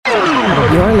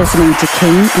You're listening to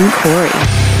Kane and Corey.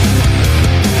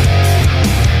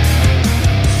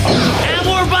 And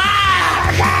we're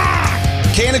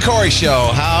back! Kane and Corey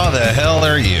Show. How the hell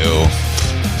are you?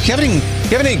 Do you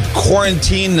have any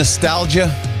quarantine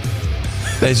nostalgia?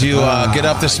 As you get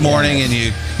up this morning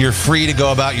and you're free to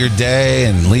go about your day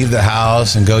and leave the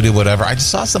house and go do whatever. I just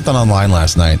saw something online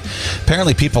last night.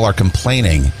 Apparently people are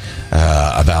complaining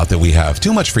about that we have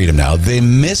too much freedom now. They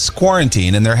miss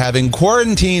quarantine and they're having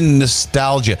quarantine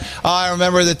nostalgia. Oh, I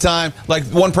remember the time, like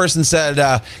one person said,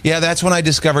 yeah, that's when I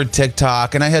discovered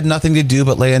TikTok and I had nothing to do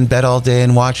but lay in bed all day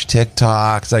and watch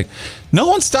TikTok. It's like, no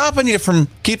one's stopping you from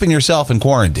keeping yourself in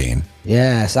quarantine.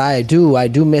 Yes, I do. I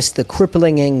do miss the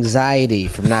crippling anxiety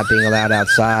from not being allowed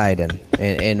outside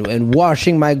and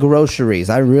washing my groceries.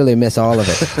 I really miss all of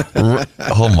it.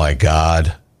 Oh my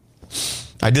God.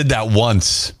 I did that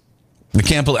once. I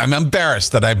can't believe, I'm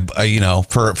embarrassed that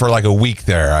for like a week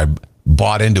there, I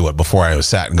bought into it before I was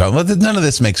sat and going, well, none of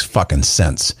this makes fucking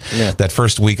sense. Yeah. That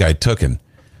first week I took and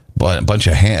bought a bunch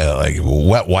of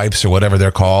wet wipes or whatever they're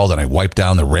called, and I wiped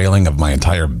down the railing of my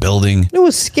entire building. It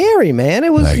was scary, man.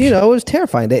 It was, it was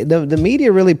terrifying. The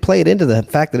media really played into the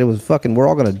fact that it was fucking, we're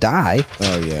all going to die.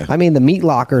 Oh, yeah. I mean, the meat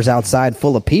lockers outside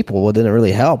full of people didn't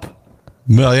really help.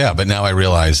 Well, yeah, but now I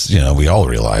realize, we all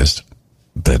realized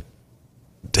that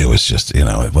it was just, it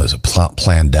was a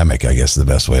plandemic, I guess is the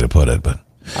best way to put it, but...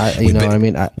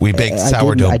 we baked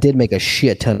sourdough. I did make a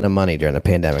shit ton of money during the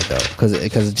pandemic, though, because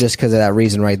of that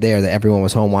reason right there, that everyone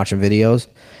was home watching videos.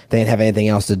 They didn't have anything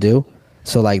else to do.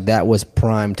 So, that was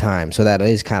prime time. So that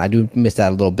is I do miss that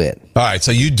a little bit. All right,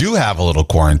 so you do have a little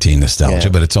quarantine nostalgia,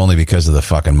 but it's only because of the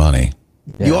fucking money.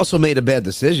 Yeah. You also made a bad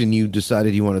decision. You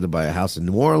decided you wanted to buy a house in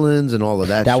New Orleans and all of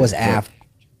that. That was after.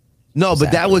 No,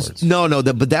 but that was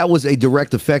but that was a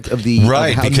direct effect of the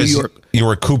right of how because New York, you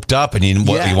were cooped up and you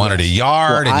wanted a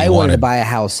yard. Well, and I wanted to buy a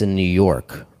house in New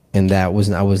York, and I was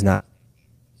not.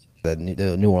 The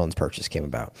New Orleans purchase came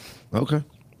about. Okay.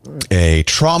 Right. A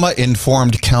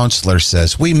trauma-informed counselor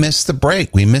says we miss the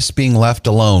break. We miss being left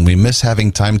alone. We miss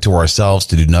having time to ourselves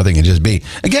to do nothing and just be.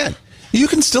 Again, you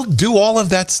can still do all of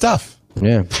that stuff.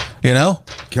 Yeah.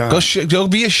 Go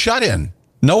be a shut-in.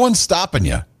 No one's stopping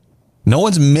you. No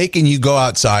one's making you go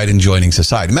outside and joining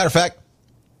society. Matter of fact,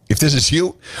 if this is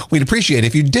you, we'd appreciate it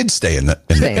if you did stay in the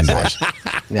indoors.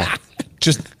 Yeah.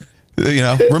 Just,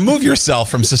 remove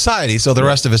yourself from society so the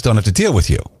rest of us don't have to deal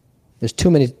with you. There's too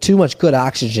much good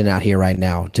oxygen out here right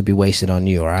now to be wasted on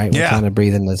you, all right? We're trying to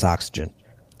breathe in this oxygen.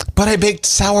 But I baked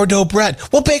sourdough bread.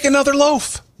 We'll bake another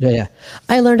loaf. Yeah.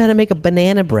 I learned how to make a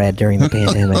banana bread during the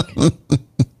pandemic.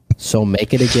 So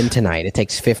make it again tonight. It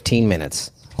takes 15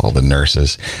 minutes. All the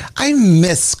nurses. I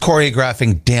miss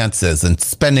choreographing dances and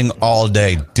spending all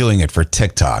day doing it for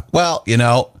TikTok. Well,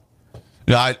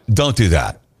 don't do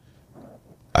that.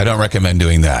 I don't recommend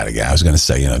doing that again. I was going to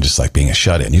say, just like being a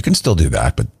shut-in. You can still do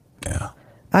that, but yeah.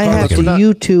 I have to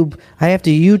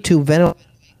YouTube ventilation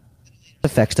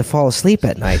effects to fall asleep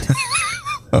at night.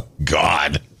 Oh,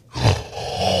 God.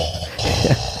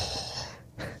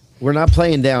 We're not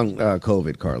playing down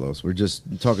COVID, Carlos. We're just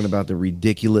talking about the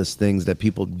ridiculous things that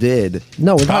people did.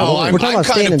 No, we're not. We're talking about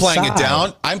staying inside. Playing it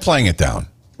down. I'm playing it down.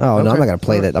 Oh, okay. No, I'm not going to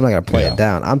play that. I'm not going to play it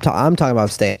down. I'm talking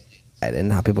about staying inside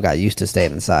and how people got used to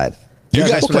staying inside. You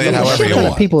guys play it however you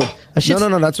want.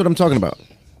 No, that's what I'm talking about.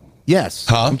 Yes.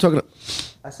 Huh? I'm talking.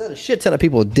 I said a shit ton of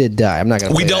people did die. I'm not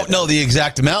going to. We don't know the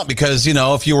exact amount because,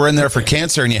 if you were in there for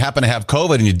cancer and you happen to have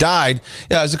COVID and you died,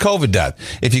 it was a COVID death.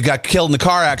 If you got killed in a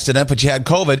car accident but you had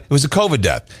COVID, it was a COVID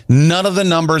death. None of the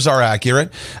numbers are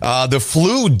accurate. The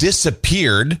flu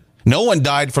disappeared. No one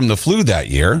died from the flu that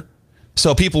year.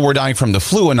 So people were dying from the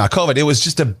flu and not COVID. It was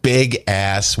just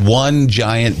one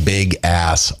giant big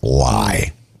ass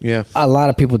lie. Yeah. A lot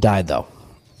of people died, though.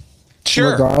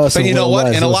 Sure, but you know what?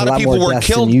 And a lot of people were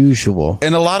killed. Usual,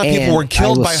 and a lot of people were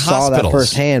killed by hospitals. I saw that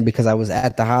firsthand because I was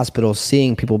at the hospital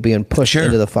seeing people being pushed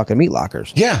into the fucking meat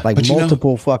lockers. Yeah, like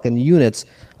multiple fucking units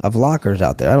of lockers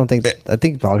out there. I think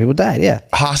a lot of people died. Yeah,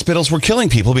 hospitals were killing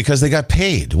people because they got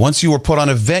paid. Once you were put on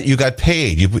a vent, you got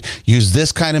paid. You used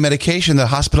this kind of medication, the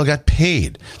hospital got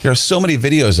paid. There are so many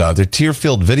videos out there,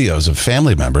 tear-filled videos of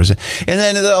family members, and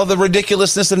then the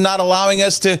ridiculousness of not allowing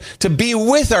us to be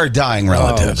with our dying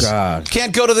relatives. Oh God,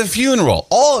 can't go to the funeral.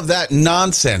 All of that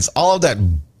nonsense. All of that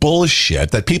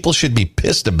bullshit that people should be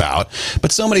pissed about,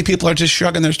 but so many people are just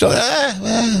shrugging their shoulders.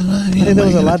 I think there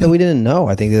was a lot that we didn't know.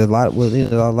 I think a lot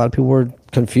of people were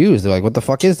confused. They're like, "What the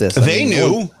fuck is this?" They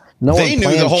knew. They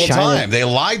knew the whole time. They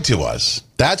lied to us.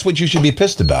 That's what you should be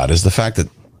pissed about, is the fact that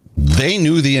they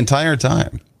knew the entire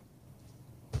time.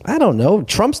 I don't know.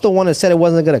 Trump's the one that said it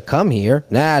wasn't going to come here.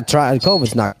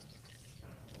 COVID's not,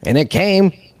 and it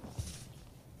came.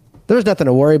 There's nothing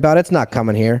to worry about. It's not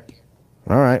coming here.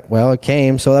 All right. Well, it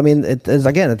came. So, I mean,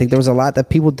 again, I think there was a lot that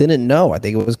people didn't know. I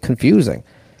think it was confusing.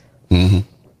 Mm-hmm.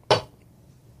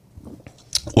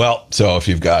 Well, so if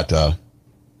you've got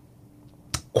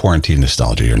quarantine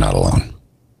nostalgia, you're not alone.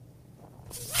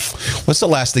 What's the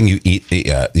last thing you ate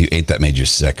that made you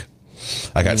sick?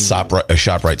 I got ShopRite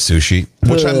sushi,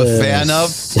 which I'm a fan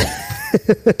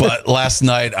of. But last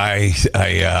night I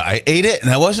ate it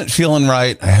and I wasn't feeling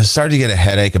right. I started to get a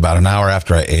headache about an hour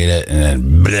after I ate it, and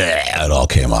then bleh, it all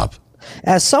came up.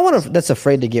 As someone that's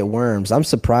afraid to get worms, I'm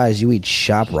surprised you eat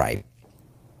ShopRite.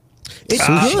 It's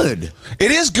good.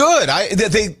 It is good.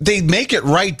 They make it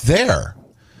right there.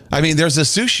 I mean, there's a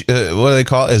sushi. What do they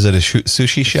call it? Is it a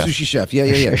sushi chef? Sushi chef.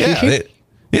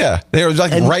 Yeah. They're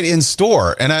like right in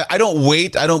store. And I don't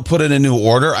wait. I don't put in a new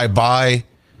order. I buy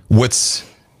what's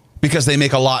because they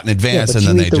make a lot in advance, and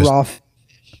then they just raw.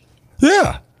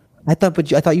 Yeah. I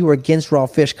thought you were against raw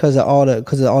fish because of all the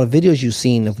videos you've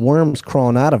seen of worms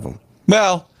crawling out of them.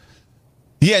 Well,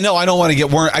 yeah, no, I don't want to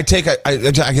get worm. I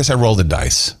guess I roll the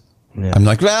dice. Yeah. I'm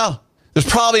like, well, there's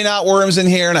probably not worms in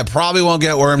here, and I probably won't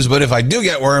get worms. But if I do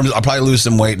get worms, I'll probably lose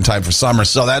some weight in time for summer,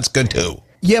 so that's good too.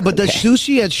 Yeah, but the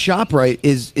sushi at ShopRite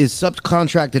is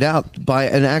subcontracted out by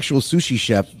an actual sushi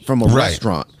chef from a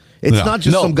restaurant. It's not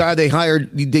just some guy they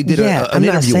hired. They did an I'm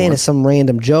not interview saying on. it's some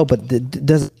random Joe, but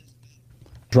does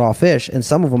raw fish, and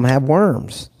some of them have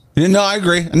worms. No, I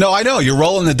agree. No, I know you're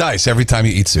rolling the dice every time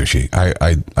you eat sushi.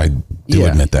 I do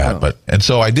admit that, and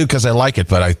so I do because I like it.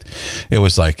 But it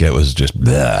was just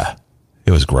bleh.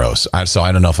 It was gross. So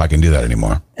I don't know if I can do that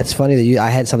anymore. It's funny that I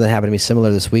had something happen to me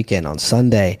similar this weekend on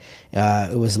Sunday.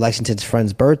 It was Lexington's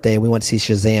friend's birthday. We went to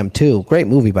see Shazam 2. Great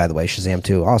movie, by the way. Shazam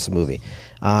 2, awesome movie.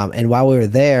 And while we were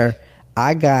there,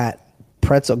 I got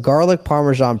garlic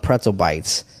parmesan pretzel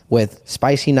bites with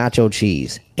spicy nacho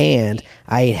cheese, and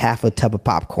I ate half a tub of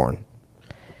popcorn.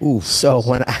 Ooh! So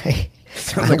when I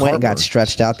went and got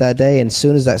stretched out that day, and as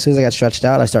soon as I got stretched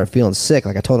out, I started feeling sick.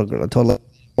 Like I told her, I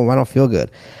don't feel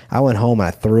good. I went home and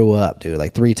I threw up, dude,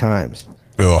 like 3 times.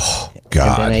 Oh God!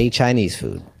 And then I ate Chinese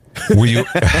food. Were you?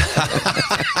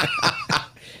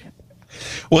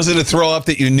 Was it a throw up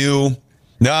that you knew?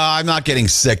 No, I'm not getting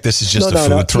sick. This is just a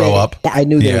food throw up. Yeah, I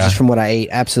knew that was just from what I ate.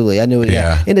 Absolutely, I knew it.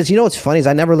 Yeah. And you know what's funny is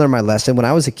I never learned my lesson. When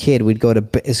I was a kid, we'd go to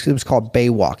it was called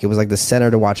Baywalk. It was like the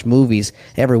center to watch movies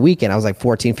every weekend. I was like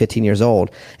 14, 15 years old,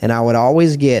 and I would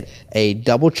always get a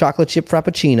double chocolate chip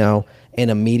frappuccino and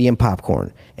a medium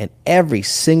popcorn. And every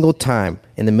single time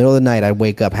in the middle of the night, I'd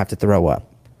wake up, have to throw up.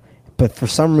 But for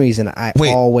some reason, I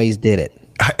always did it.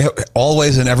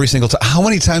 Always and every single time. How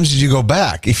many times did you go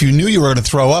back? If you knew you were going to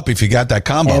throw up, if you got that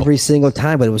combo, every single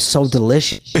time. But it was so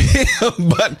delicious.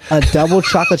 But a double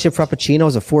chocolate chip frappuccino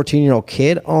as a 14-year-old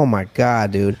kid. Oh my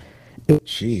God, dude! It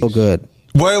was so good.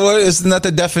 What isn't that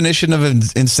the definition of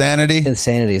insanity?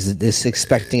 Insanity is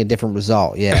expecting a different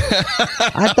result. Yeah,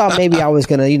 I thought maybe I was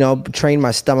gonna, train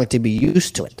my stomach to be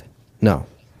used to it. No,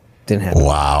 didn't happen.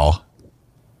 Wow.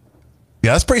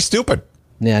 Yeah, that's pretty stupid.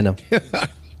 Yeah, I know.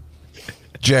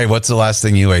 Jay, what's the last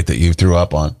thing you ate that you threw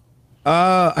up on?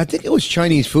 I think it was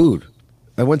Chinese food.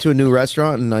 I went to a new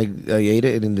restaurant and I ate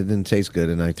it and it didn't taste good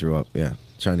and I threw up. Yeah,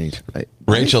 Chinese.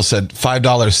 Rachel said $5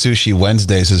 sushi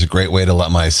Wednesdays is a great way to let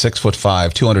my 6'5",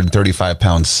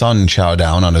 235-pound son chow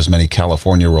down on as many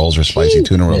California rolls or spicy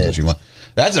tuna rolls as you want.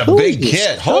 That's a big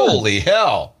kid. Holy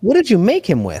hell. What did you make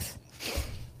him with?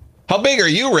 How big are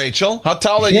you, Rachel? How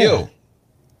tall are you?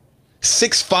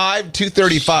 6'5",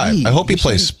 235. Jeez, I hope he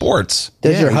plays sports.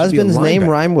 Does your husband's name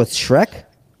rhyme with Shrek?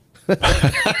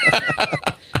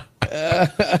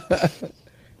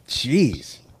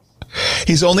 Jeez.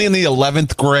 He's only in the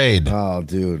 11th grade. Oh,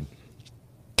 dude.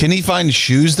 Can he find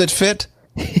shoes that fit?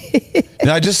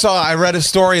 I read a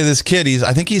story of this kid.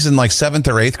 I think he's in like 7th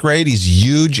or 8th grade. He's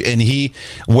huge and he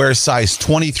wears size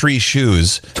 23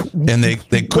 shoes and they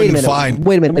couldn't find.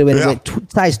 Wait a minute.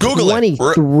 Size Google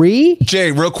 23?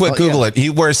 Jay, real quick, Google it. He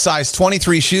wears size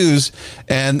 23 shoes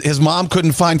and his mom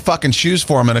couldn't find fucking shoes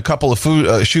for him, and a couple of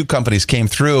shoe companies came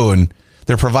through and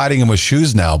they're providing him with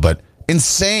shoes now, but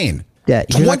insane. Yeah,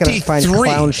 you're not going to find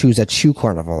clown shoes at Shoe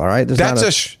Carnival, all right? That's a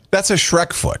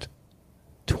Shrek foot.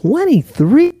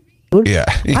 23? Yeah.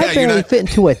 I barely fit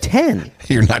into a 10.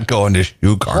 You're not going to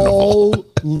Shoe Carnival.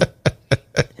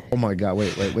 Oh my God!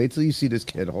 Wait till you see this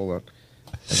kid. Hold on.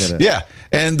 Yeah,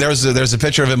 and there's a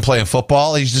picture of him playing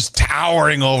football. He's just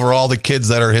towering over all the kids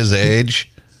that are his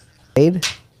age. Dude,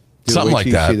 something like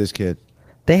that. See this kid.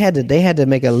 They had to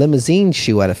make a limousine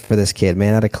shoe for this kid,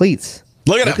 man, out of cleats.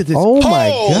 Look at this. Oh my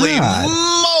Holy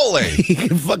God. moly! He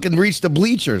can fucking reach the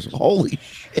bleachers. Holy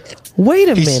shit! Wait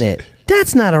a minute.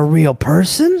 That's not a real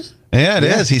person. Yeah, it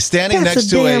is. He's standing That's next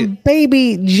a to damn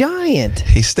baby giant.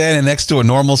 He's standing next to a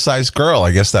normal-sized girl.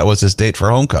 I guess that was his date for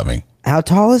homecoming. How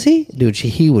tall is he? Dude,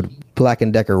 he would Black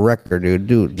 & Decker record,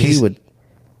 dude. He would.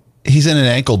 He's in an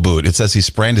ankle boot. It says he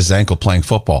sprained his ankle playing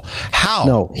football. How?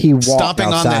 No, he walked stomping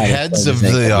on the heads of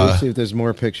the. Let's see if there's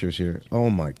more pictures here. Oh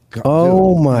my god.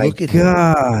 Oh dude, my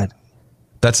god.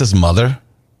 That's his mother.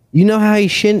 You know how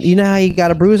he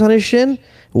got a bruise on his shin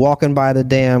walking by the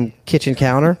damn kitchen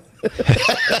counter.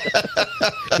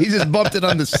 He just bumped it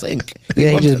on the sink.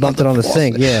 He just bumped it on the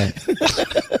sink. Yeah.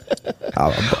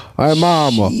 Hey,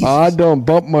 mama, I done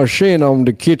bumped my shin on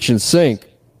the kitchen sink.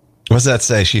 What does that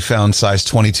say? She found size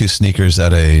 22 sneakers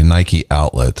at a Nike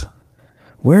outlet.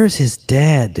 Where's his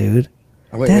dad, dude?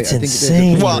 That's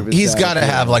insane. Well, he's got to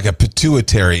have like a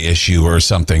pituitary issue or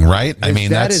something, right? I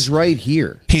mean, that is right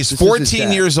here. He's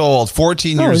 14 years old.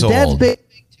 14 years old. Dad's big.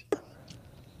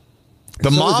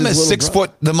 The mom is 6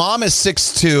 foot. The mom is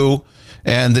 6'2",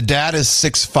 and the dad is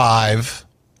 6'5".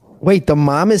 Wait, the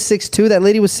mom is 6'2"? That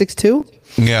lady was 6'2"?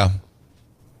 Yeah.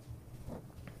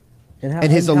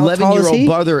 And his 11-year-old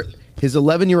brother. His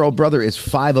 11-year-old brother is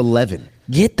 5'11".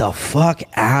 Get the fuck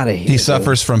out of here. He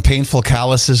suffers from painful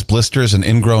calluses, blisters, and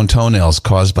ingrown toenails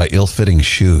caused by ill-fitting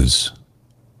shoes.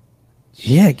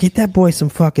 Yeah, get that boy some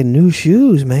fucking new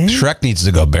shoes, man. Shrek needs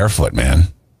to go barefoot, man.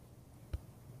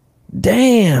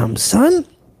 Damn, son.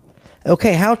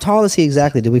 Okay, how tall is he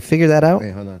exactly? Did we figure that out?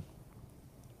 Wait, hold on.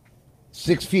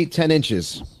 6 feet 10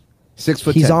 inches. 6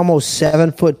 foot. He's 10. almost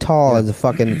 7 foot tall as a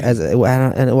fucking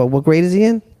and what grade is he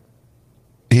in?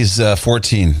 He's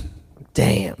 14.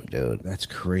 Damn, dude. That's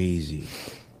crazy.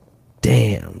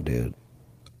 Damn, dude.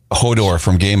 Hodor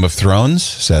from Game of Thrones,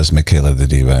 says Michaela the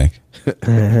D-Bag.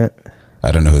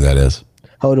 I don't know who that is.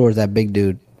 Hodor's that big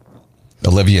dude.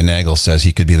 Olivia Nagel says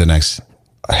he could be the next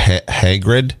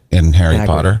Hagrid in Harry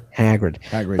Potter. Hagrid.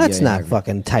 Let's not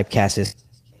fucking typecast this.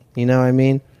 You know what I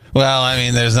mean? Well, I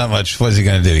mean, there's not much. What's he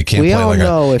going to do? He can't we play all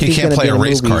know if he can't play a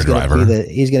race car driver.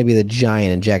 He's going to be the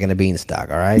giant in Jack and the Beanstalk.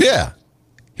 All right. Yeah,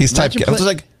 he's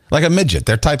typecast. Like a midget.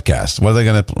 They're typecast. What are they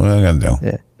going to do?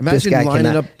 Yeah. Imagine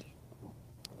lining up.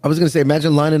 I was going to say,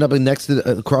 imagine lining up next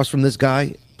to across from this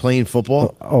guy playing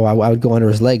football. Oh, I would go under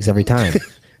his legs every time.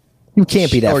 You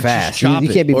can't be that fast. You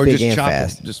can't be big and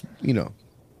fast. Just you know.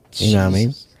 You know what I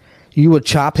mean? You would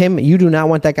chop him. You do not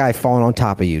want that guy falling on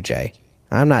top of you, Jay.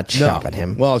 I'm not chopping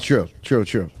him. Well, true.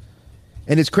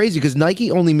 And it's crazy because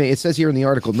Nike only it says here in the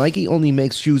article, Nike only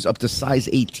makes shoes up to size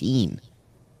 18.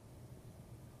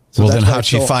 So well, then how'd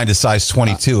she find a size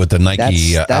 22 at the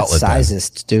Nike outlet? That's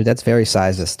sizest, dude. That's very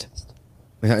sizest.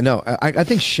 No, I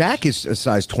think Shaq is a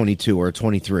size 22 or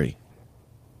 23.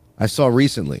 I saw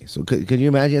recently. So could you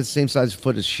imagine he has the same size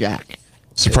foot as Shaq?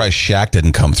 Surprised Shaq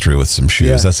didn't come through with some shoes.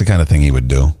 Yeah. That's the kind of thing he would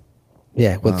do.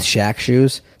 Yeah, with Shaq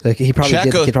shoes. Like he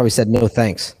probably said no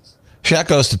thanks. Shaq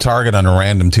goes to Target on a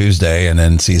random Tuesday and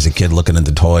then sees a kid looking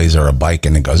into toys or a bike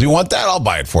and then goes, "You want that? I'll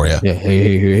buy it for you." Yeah.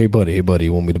 Hey, buddy.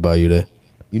 You want me to buy you that?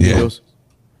 You need those?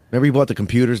 Remember you bought the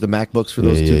computers, the MacBooks for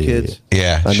those two kids?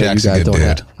 Yeah, I know Shaq's you guys a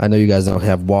good dude. I know you guys don't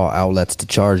have wall outlets to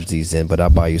charge these in, but I'll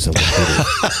buy you some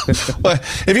computers. Well,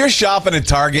 if you're shopping at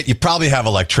Target, you probably have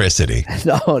electricity.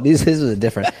 No, this was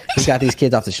different. He got these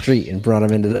kids off the street and brought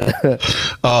them into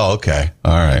the... Oh, okay.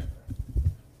 All right.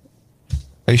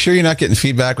 Are you sure you're not getting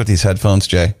feedback with these headphones,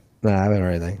 Jay? No, I haven't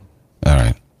heard anything. All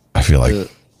right. I feel like... A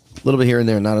little bit here and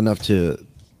there, not enough to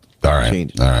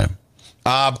change. All right.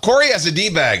 Corey has a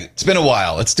D-bag. It's been a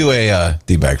while. Let's do a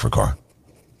D-bag for Corey.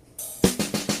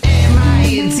 Am I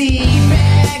a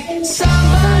D-bag?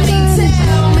 Somebody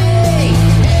tell me.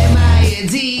 Am I a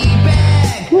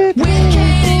D-bag? With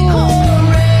Kane and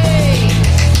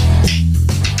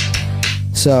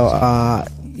Corey. So,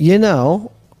 you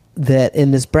know that in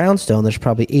this brownstone, there's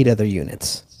probably 8 other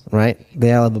units, right?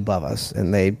 They all live above us,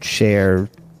 and they share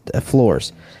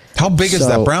floors. How big is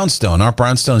that brownstone? Our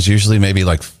brownstone's usually maybe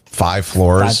like 5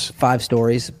 floors. 5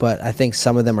 stories, but I think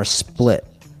some of them are split.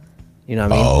 You know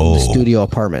what I mean? Studio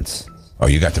apartments. Oh,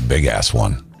 you got the big ass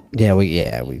one. Yeah, I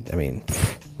mean,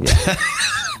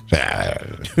 yeah.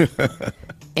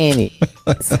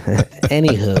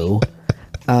 Anywho,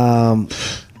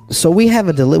 so we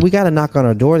have we got a knock on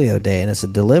our door the other day, and it's a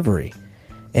delivery,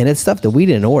 and it's stuff that we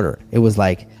didn't order. It was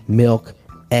like milk,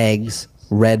 eggs,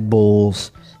 Red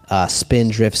Bulls,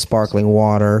 Spindrift sparkling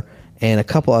water, and a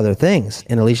couple other things.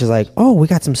 And Alicia's like, "Oh, we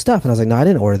got some stuff." And I was like, "No, I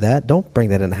didn't order that. Don't bring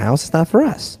that in the house. It's not for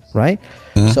us." Right?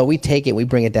 Mm-hmm. So we take it, we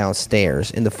bring it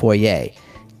downstairs in the foyer.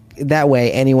 That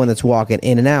way, anyone that's walking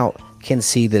in and out can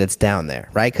see that it's down there,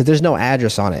 right? Because there's no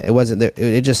address on it. It wasn't there.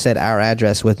 It just said our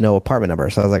address with no apartment number.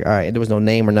 So I was like, all right, there was no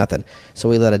name or nothing. So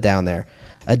we let it down there.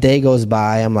 A day goes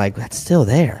by. I'm like, that's still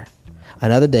there.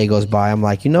 Another day goes by. I'm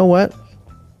like, you know what?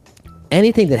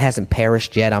 Anything that hasn't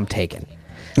perished yet, I'm taking.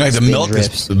 Right, the milk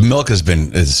is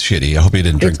shitty. I hope you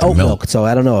didn't drink It's the oat milk, so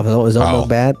I don't know. Is oat milk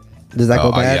bad? Does that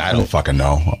go bad? Yeah, I don't fucking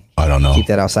know. I don't know. Keep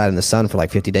that outside in the sun for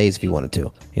like 50 days if you wanted to.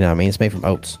 You know what I mean? It's made from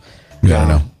oats. Yeah, I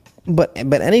know. But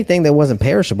anything that wasn't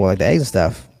perishable, like the eggs and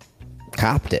stuff,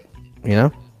 copped it. You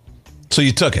know? So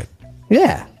you took it?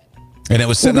 Yeah. And it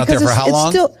was sitting out there for how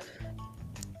long?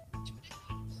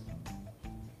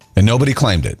 And nobody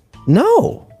claimed it?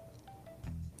 No.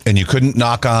 And you couldn't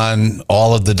knock on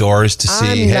all of the doors to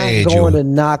see, hey, I'm not going to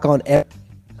knock on if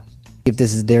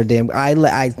this is their damn.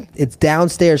 It's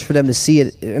downstairs for them to see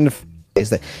it in the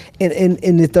face. And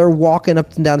if they're walking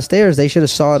up and down the stairs, they should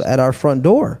have saw it at our front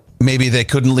door. Maybe they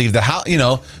couldn't leave the house. You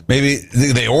know, maybe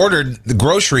they ordered the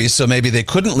groceries, so maybe they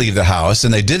couldn't leave the house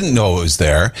and they didn't know it was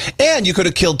there. And you could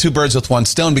have killed two birds with one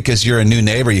stone because you're a new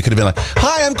neighbor. You could have been like,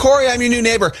 hi, I'm Corey. I'm your new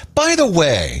neighbor. By the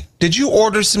way, did you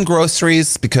order some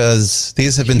groceries? Because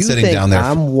these have been sitting down there.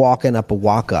 I'm walking up a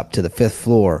walk up to the 5th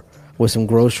floor with some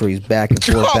groceries back and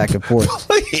forth, back and forth.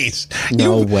 Please.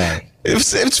 No way.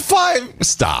 It's 5.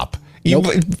 Stop. You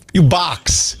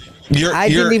box. I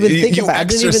didn't even think about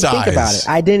it.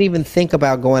 I didn't even think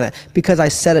about going because I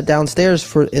set it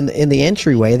downstairs in the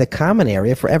entryway, the common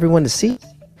area for everyone to see.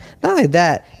 Not only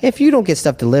that, if you don't get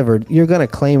stuff delivered, you're going to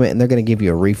claim it and they're going to give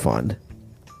you a refund.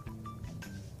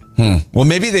 Well,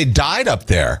 maybe they died up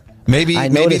there. I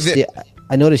noticed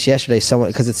yesterday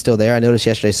because it's still there. I noticed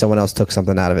yesterday someone else took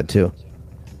something out of it too.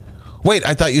 Wait,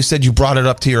 I thought you said you brought it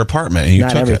up to your apartment and you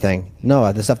took everything. It.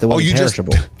 No, the stuff that wasn't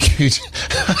perishable. You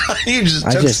just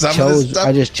took some of the stuff?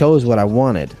 I just chose what I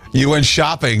wanted. You went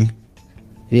shopping.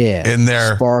 Yeah. In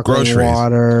their sparkling groceries.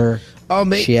 Water. Oh,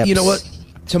 mate, chips. You know what?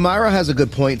 Tamara has a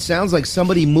good point. Sounds like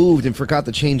somebody moved and forgot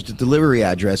to change the delivery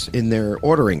address in their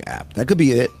ordering app. That could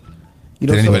be it. Did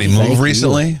anybody move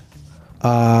recently?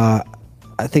 I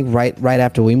think right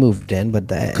after we moved in, but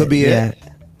that could be it.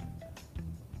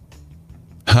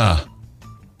 Huh.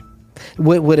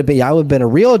 Would it be? I would have been a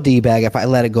real D-bag if I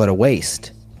let it go to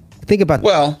waste. Think about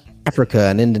Africa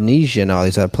and Indonesia and all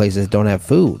these other places that don't have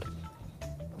food.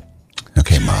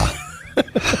 Okay, Ma.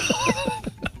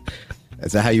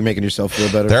 Is that how you're making yourself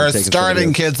feel better? There are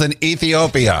starving kids in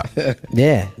Ethiopia.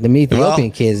 Yeah, the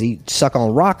Ethiopian kids suck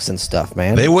on rocks and stuff,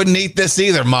 man. They wouldn't eat this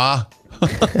either, Ma.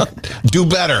 Do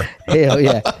better. Hell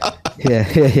yeah.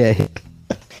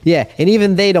 Yeah, and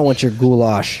even they don't want your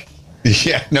goulash.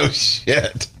 Yeah, no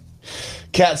shit.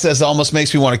 Kat says, almost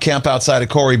makes me want to camp outside of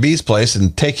Corey B's place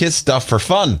and take his stuff for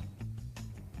fun.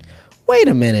 Wait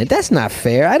a minute. That's not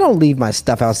fair. I don't leave my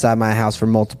stuff outside my house for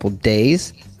multiple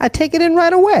days. I take it in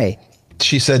right away.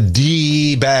 She said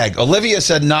D-bag. Olivia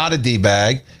said not a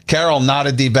D-bag. Carol, not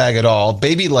a D-bag at all.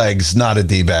 Baby legs, not a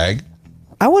D-bag.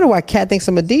 I wonder why Kat thinks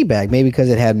I'm a D-bag. Maybe because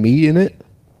it had meat in it?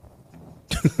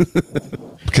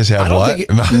 Because it had what?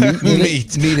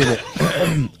 Meat in it.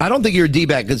 I don't think you're a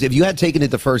D-bag because if you had taken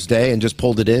it the first day and just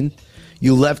pulled it in,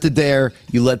 you left it there,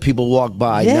 you let people walk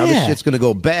by. Yeah. Now this shit's going to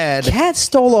go bad. Kat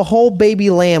stole a whole baby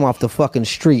lamb off the fucking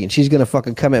street and she's going to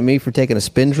fucking come at me for taking a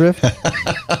spindrift?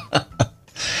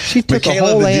 She took a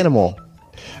whole animal.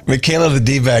 Michaela the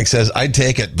D-bag says, I'd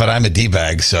take it, but I'm a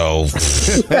D-bag, so.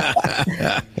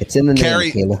 It's in the name,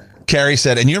 Michaela. Carrie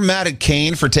said, and you're mad at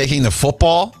Kane for taking the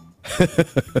football?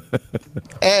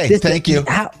 Hey, thank you.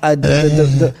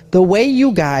 The way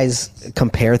you guys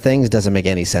compare things doesn't make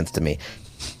any sense to me.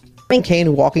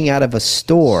 Kane walking out of a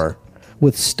store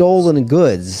with stolen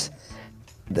goods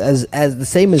as the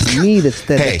same as me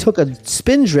that took a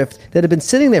spindrift that had been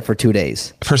sitting there for 2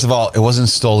 days. First of all, it wasn't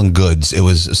stolen goods. It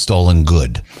was a stolen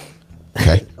good.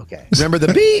 Okay. Okay. Remember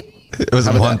the beep? It was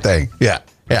one thing. Yeah.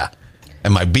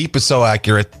 And my beep is so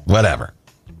accurate. Whatever.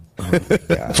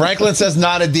 Franklin says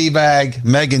not a D-bag.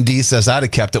 Megan D says I'd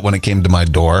have kept it when it came to my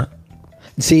door.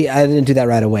 See, I didn't do that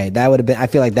right away. That would have been. I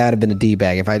feel like that would have been a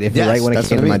D-bag. If right when it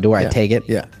came to my door, I'd take it.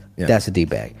 Yeah. That's a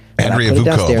D-bag. Andrea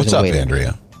Vuko. What's up,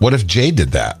 Andrea? What if Jay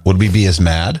did that? Would we be as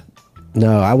mad?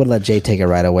 No, I would let Jay take it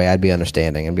right away. I'd be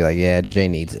understanding and be like, yeah, Jay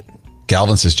needs it.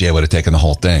 Galvin says Jay would have taken the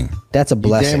whole thing. That's a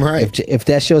blessing. Damn right. If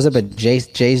that shows up at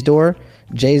Jay's door,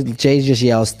 Jay just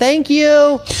yells, "Thank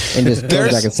you," and just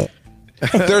goes back and says.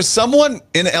 There's someone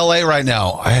in LA right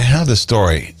now. I have the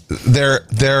story. They're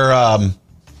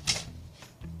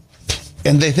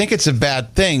and they think it's a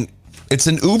bad thing. It's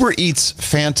an Uber Eats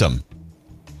phantom.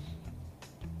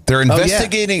 They're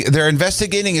investigating. They're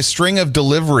investigating a string of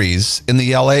deliveries in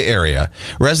the LA area.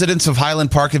 Residents of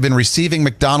Highland Park have been receiving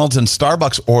McDonald's and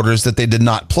Starbucks orders that they did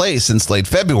not place since late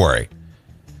February.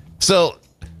 So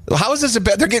How is this a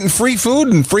bet? They're getting free food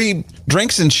and free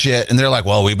drinks and shit, and they're like,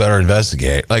 "Well, we better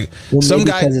investigate." Like some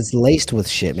guy, because it's laced with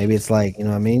shit. Maybe it's like, you know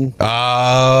what I mean?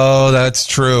 Oh, that's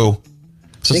true.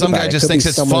 So Think some about guy it. just Could thinks be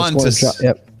it's someone fun that's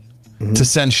going to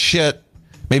send shit.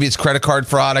 Maybe it's credit card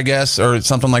fraud, I guess, or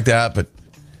something like that. But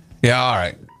yeah, all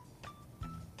right.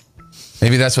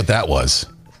 Maybe that's what that was.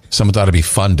 Someone thought it'd be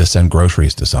fun to send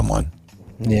groceries to someone.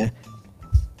 Yeah.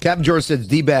 Captain George says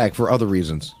D-bag for other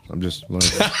reasons. I'm just.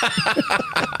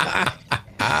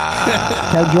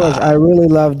 Captain George, I really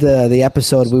loved the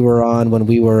episode we were on when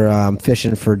we were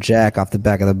fishing for Jack off the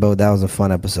back of the boat. That was a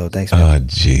fun episode. Thanks, man. Oh,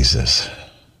 Jesus.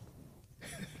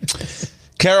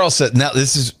 Carol said, now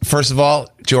this is, first of all,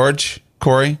 George,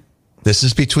 Corey, this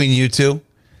is between you two.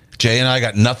 Jay and I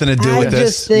got nothing to do with I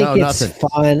this. just think No, it's nothing.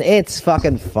 fun. It's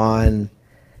fucking fun.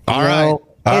 All right. All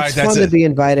right, It's that's fun it. to be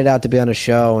invited out to be on a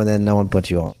show and then no one puts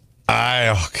you on.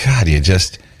 Oh, God, you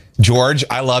just, George,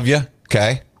 I love you.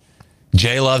 Okay.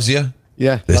 Jay loves you.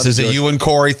 Yeah. This love is a George. you and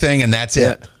Corey thing, and that's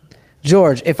it.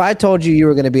 George, if I told you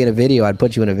were going to be in a video, I'd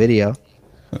put you in a video.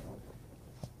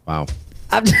 Wow.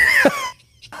 I'm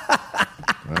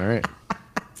All right.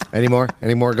 Any more?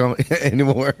 Any more going? Any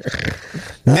more?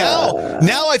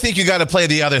 Now I think you got to play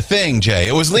the other thing, Jay.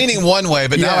 It was leaning one way,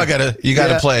 but now you got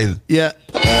to play. Yeah.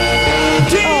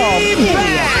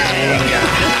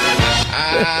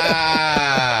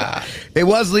 It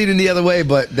was leading the other way,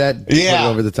 but that put it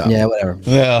over the top. Yeah, whatever.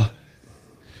 Yeah.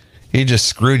 You just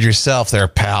screwed yourself there,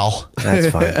 pal. That's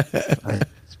fine.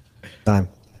 Time.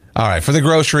 All right, for the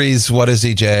groceries, what is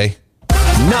he, Jay?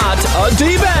 Not a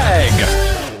D-bag.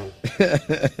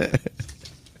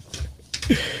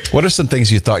 What are some things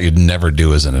you thought you'd never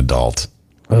do as an adult?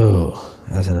 Oh,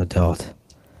 as an adult.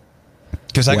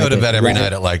 Because I go to bed every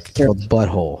night at like, 6-year-old's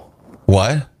butthole.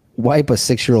 what? Wipe a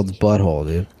 6-year-old's butthole,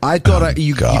 dude. I thought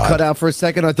you God. cut out for a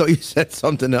second. I thought you said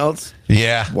something else.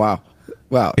 Yeah. Wow.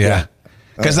 Wow. Yeah.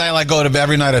 Because I like go to bed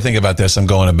every night. I think about this. I'm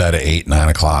going to bed at 8, 9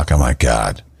 o'clock. I'm like,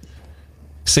 God,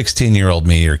 16-year-old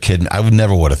me, you're kidding. I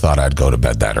never would have thought I'd go to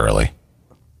bed that early.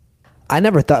 I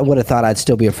never would have thought I'd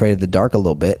still be afraid of the dark a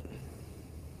little bit.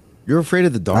 You're afraid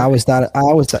of the dark. I always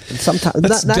thought sometimes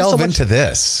Let's not delve so much, into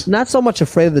this. not so much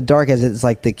afraid of the dark as it's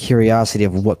like the curiosity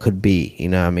of what could be. You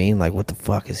know what I mean? Like what the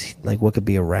fuck is like what could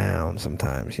be around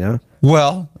sometimes. You know?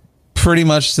 Well, pretty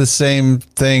much the same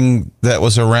thing that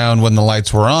was around when the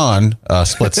lights were on a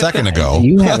split second ago.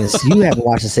 You haven't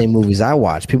watched the same movies I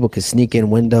watch. People could sneak in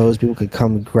windows. People could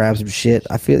come grab some shit.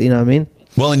 I feel, you know what I mean?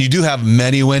 Well, and you do have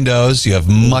many windows. You have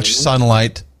much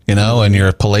sunlight, you know, and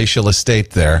your palatial estate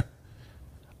there.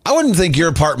 I wouldn't think your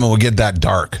apartment would get that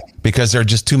dark because there are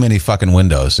just too many fucking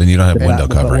windows and you don't have window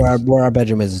But covering. where our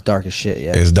bedroom is dark as shit.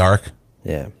 Yeah, It's dark.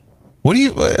 yeah. What are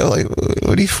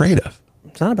you afraid of?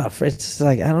 It's not about afraid. It's just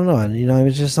like I don't know. You know,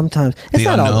 it's just sometimes. It's The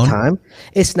not all unknown? the time.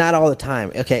 It's not all the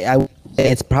time. Okay,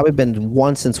 it's probably been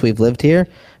once since we've lived here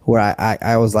where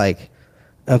I was like,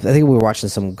 I think we were watching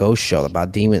some ghost show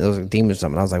about demons. Those demons or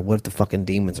something. I was like, what if the fucking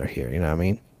demons are here? You know what I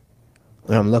mean?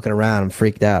 And I'm looking around, I'm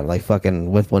freaked out. Like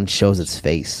fucking, what one shows its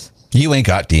face? You ain't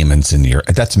got demons in your.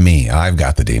 That's me. I've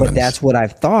got the demons. But that's what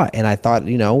I've thought, and I thought,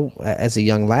 you know, as a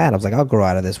young lad, I was like, I'll grow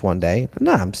out of this one day. But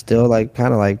no, I'm still like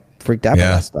kind of like freaked out by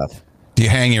Yeah. that stuff. Do you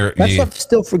hang your? That you-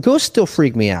 stuff ghosts still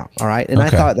freak me out. All right, and I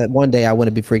Okay. thought that one day I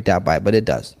wouldn't be freaked out by it, but it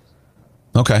does.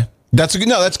 Okay, that's good.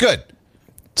 No, that's good.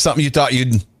 Something you thought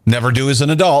you'd never do as an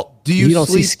adult. Do You, don't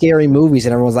see sleep? scary movies,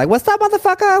 and everyone's like, "What's up,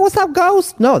 motherfucker? What's up,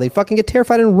 ghost?" No, they fucking get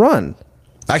terrified and run.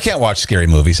 I can't watch scary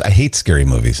movies. I hate scary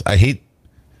movies. I hate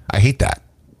that.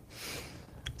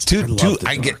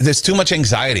 It's there's too much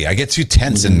anxiety. I get too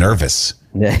tense and nervous.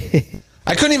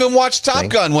 I couldn't even watch Top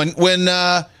Gun when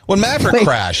Maverick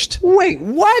crashed. Wait,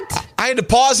 what? I had to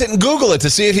pause it and Google it to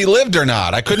see if he lived or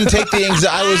not. I couldn't take the anxiety.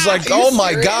 I was like, "Oh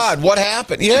my God, what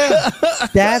happened?" Yeah.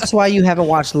 That's why you haven't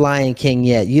watched Lion King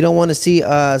yet. You don't want to see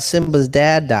Simba's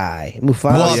dad die,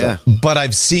 Mufasa. Well, yeah. but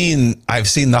I've seen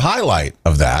the highlight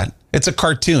of that. It's a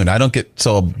cartoon. I don't get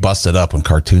so busted up when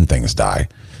cartoon things die.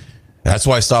 That's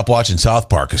why I stopped watching South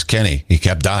Park, because Kenny, he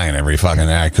kept dying every fucking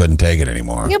day. I couldn't take it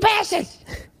anymore. You bastard!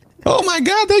 Oh my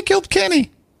God, they killed Kenny.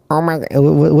 Oh my God,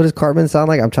 what does Cartman sound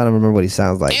like? I'm trying to remember what he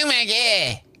sounds like. Oh my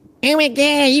God. Oh my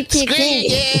God, you can't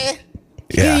get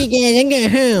Yeah. I'm going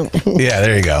home. Yeah,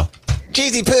 there you go.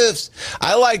 Cheesy poofs.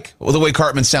 I like the way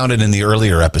Cartman sounded in the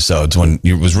earlier episodes when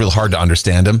it was real hard to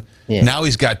understand him. Yeah. Now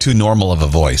he's got too normal of a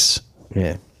voice.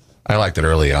 Yeah. I liked it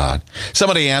early on. Some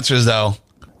of the answers, though,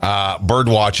 bird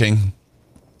watching.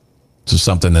 This is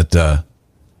something that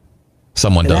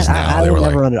someone does now. I They will were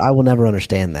never like, I will never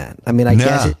understand that. I mean, I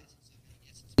guess it's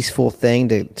a peaceful thing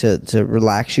to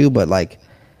relax you, but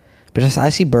just I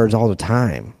see birds all the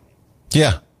time.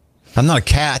 yeah. I'm not a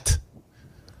cat.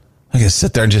 I can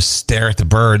sit there and just stare at the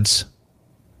birds.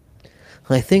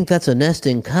 I think that's a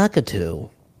nesting cockatoo.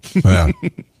 Yeah.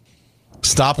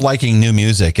 Stop liking new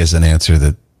music is an answer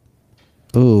that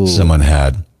someone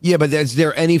had. Yeah, but is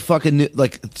there any fucking new,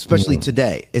 like, especially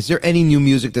today? Is there any new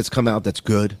music that's come out that's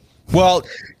good? Well,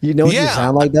 You know what you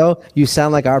sound like, though? You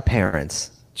sound like our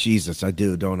parents. Jesus, I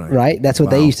do, don't I? Right? That's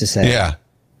what they used to say. Yeah.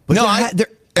 But No, as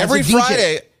every a DJ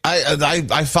Friday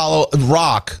I follow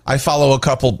rock. I follow a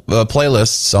couple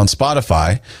playlists on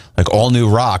Spotify, like all new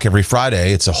rock every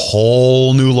Friday. It's a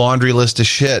whole new laundry list of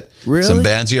shit. Really? Some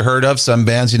bands you heard of, some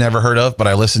bands you never heard of, but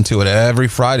I listen to it every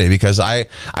Friday because I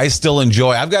still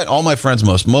enjoy. I've got all my friends,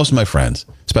 most of my friends,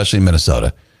 especially in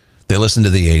Minnesota, they listen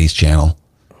to the 80s channel,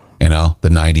 the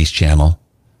 90s channel.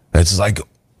 It's like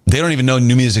they don't even know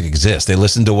new music exists. They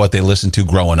listen to what they listened to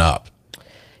growing up.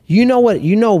 You know what?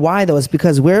 You know why though? It's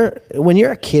because when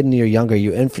you're a kid and you're younger,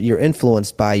 you're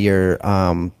influenced by your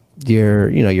friends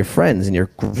and your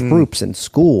groups in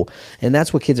school, and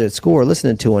that's what kids at school are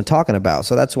listening to and talking about.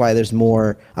 So that's why there's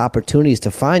more opportunities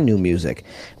to find new music.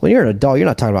 When you're an adult, you're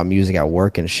not talking about music at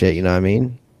work and shit. You know what I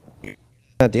mean?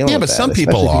 Not dealing with But that, some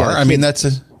people especially if you got are. a I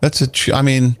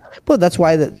mean, kid. Well, that's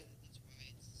why that.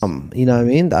 You know what I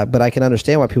mean? But I can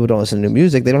understand why people don't listen to new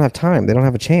music. They don't have time. They don't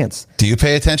have a chance. Do you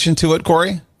pay attention to it,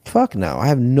 Corey? Fuck no. I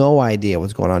have no idea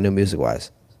what's going on new music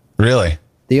wise. Really?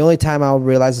 The only time I'll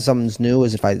realize that something's new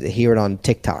is if I hear it on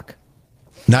TikTok.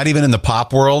 Not even in the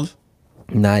pop world?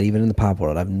 Not even in the pop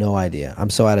world. I have no idea. I'm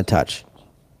so out of touch.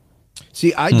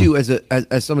 See, I do as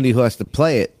somebody who has to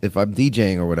play it if I'm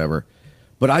DJing or whatever.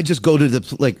 But I just go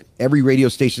to every radio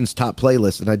station's top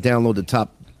playlist and I download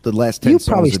the last 10 You songs.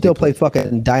 probably that still they play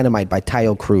fucking Dynamite by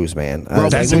Tayo Cruz, man. Bro,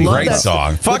 That's I a love great that.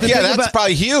 song. But Fuck the yeah, thing that's about-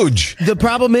 probably huge. The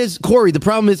problem is, Corey,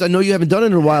 I know you haven't done it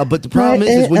in a while, but the problem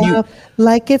is when you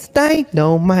like it's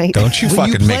dynamite. Don't you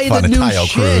when fucking make play fun the of new Tayo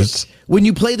shit, Cruz. when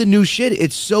you play the new shit,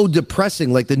 it's so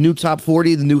depressing. Like the new top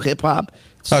 40, the new hip hop.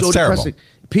 It's That's so terrible. depressing.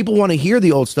 People want to hear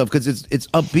the old stuff because it's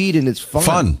upbeat and it's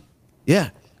fun. Yeah.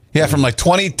 Yeah, from like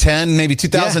 2010, maybe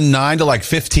 2009 to like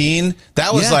 15.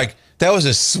 That was that was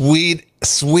a sweet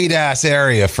ass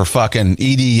area for fucking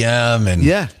EDM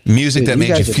and music that made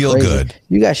you guys are feel crazy. good.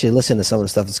 You guys should listen to some of the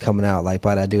stuff that's coming out, like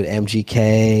by that dude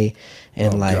MGK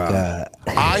and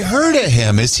I heard of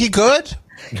him. Is he good?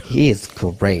 he is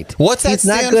great. What's that He's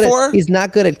not stand good for? He's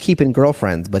not good at keeping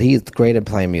girlfriends, but he's great at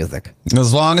playing music.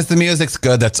 As long as the music's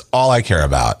good, that's all I care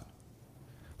about.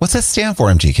 What's that stand for,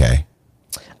 MGK?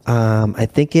 I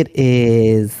think it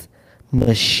is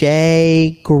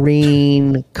Mache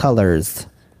Green Colors.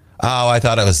 Oh, I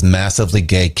thought it was Massively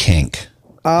Gay Kink.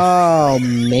 Oh,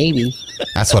 maybe.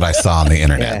 That's what I saw on the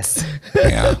internet.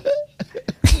 Yeah.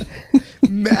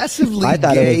 Massively I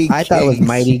thought it was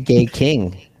Mighty Gay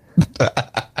King.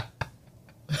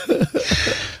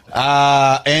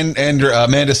 And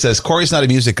Amanda says Corey's not a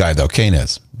music guy though. Kane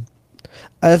is.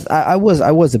 I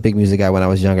was a big music guy when I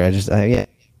was younger.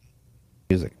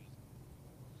 Music.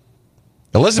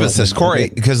 Elizabeth says Corey,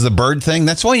 because of the bird thing,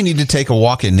 that's why you need to take a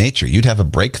walk in nature. You'd have a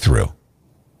breakthrough.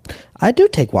 I do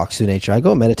take walks through nature. I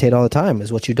go meditate all the time.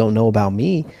 Is what you don't know about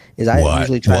me is I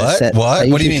usually try to set. What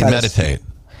do you mean meditate?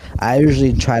 I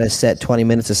usually try to set 20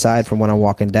 minutes aside from when I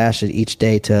walk and dash each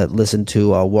day to listen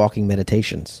to walking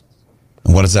meditations.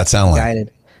 What does that sound like?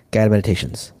 Guided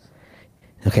meditations.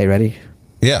 Okay, ready?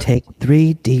 Yeah. Take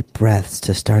 3 deep breaths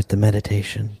to start the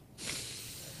meditation.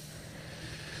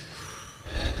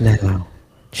 Now,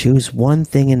 choose one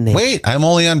thing in nature. Wait, I'm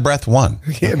only on breath 1.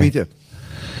 Yeah, me too.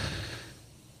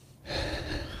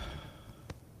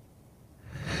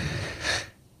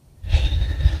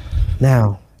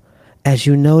 Now, as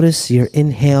you notice your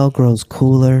inhale grows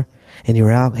cooler and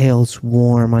your exhale's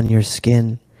warm on your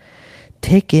skin,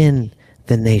 take in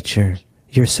the nature,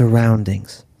 your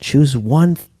surroundings. Choose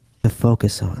one thing to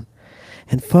focus on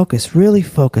and really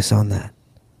focus on that.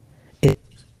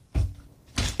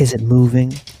 Is it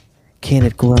moving? Can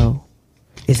it grow?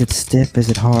 Is it stiff? Is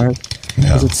it hard?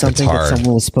 No, is it something it's that hard.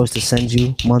 someone was supposed to send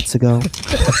you months ago?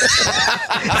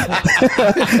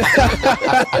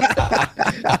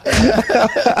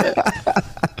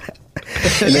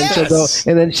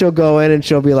 And then she'll go in and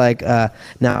she'll be like,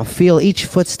 now feel each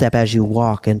footstep as you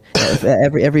walk and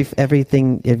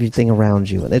everything around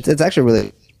you. And it's actually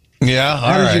really. Yeah,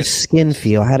 How does your skin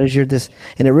feel? How does your this?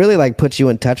 And it really like puts you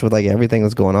in touch with like everything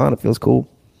that's going on. It feels cool.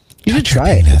 You should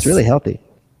try it. It's really healthy.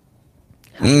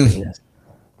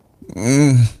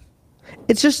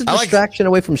 It's just a distraction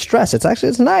away from stress. It's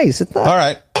nice. It's not. All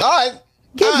right.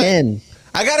 Get in.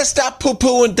 I got to stop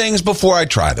poo-pooing things before I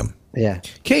try them. Yeah.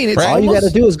 Kane, All you got to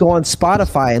do is go on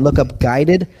Spotify and look up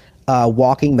guided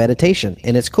walking meditation,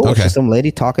 and it's cool. It's Okay. just some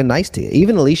lady talking nice to you.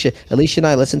 Even Alicia and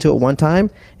I listened to it one time,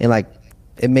 and like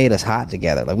it made us hot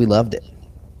together. Like we loved it.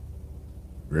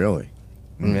 Really?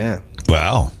 Yeah.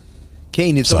 Wow.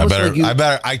 Kane, it's So I almost better,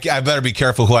 like you. I better be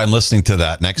careful who I'm listening to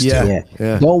that next Yeah. to. Yeah.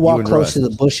 Yeah, Don't you walk and close Russ. to the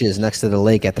bushes next to the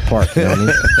lake at the park. You know what I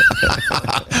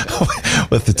mean?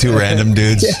 With the two random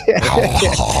dudes.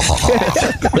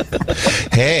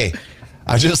 Hey,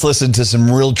 I just listened to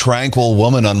some real tranquil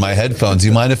woman on my headphones.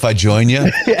 You mind if I join you?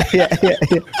 yeah.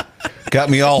 Got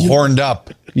me all horned up.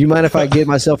 You mind if I get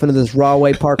myself into this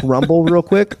Rawway Park rumble real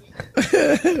quick?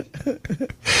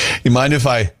 You mind if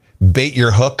I bait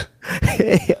your hook?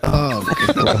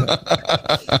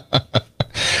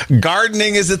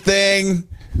 Gardening is a thing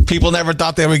people never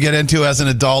thought they would get into as an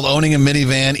adult. Owning a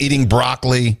minivan, eating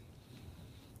broccoli.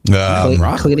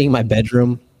 Cleaning my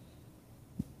bedroom.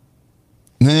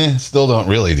 Still don't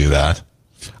really do that.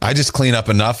 I just clean up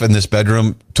enough in this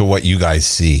bedroom to what you guys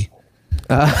see.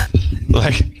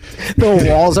 Like The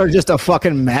walls are just a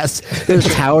fucking mess. There's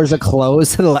towers of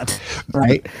clothes to the left,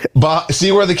 right? But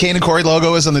see where the Kane and Corey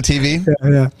logo is on the TV?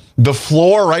 Yeah. The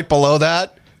floor right below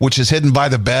that, which is hidden by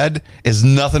the bed, is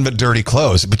nothing but dirty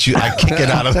clothes. But I kick it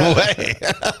out of the way.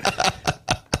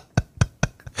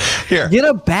 Here. Get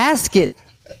a basket.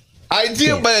 I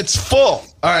do, but it's full. All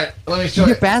right, let me show you.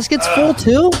 Your basket's full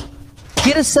too?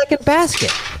 Get a second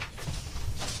basket.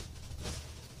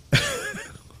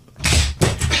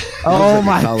 Oh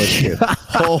my college kid.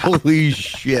 Holy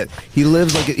shit. He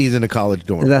lives like he's in a college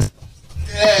dorm. That's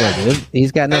dude.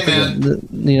 He's got nothing to,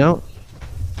 you know.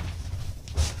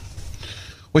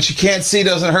 What you can't see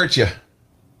doesn't hurt you.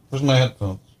 Where's my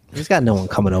headphones? He's got no one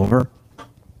coming over.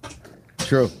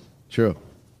 True.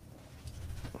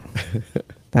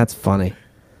 That's funny.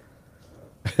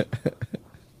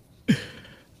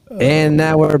 And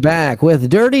now we're back with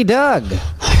Dirty Doug.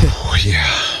 Oh,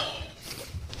 yeah.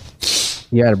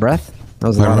 You out of breath? That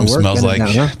was a My lot room of work. smells Get it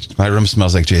like down, huh? my room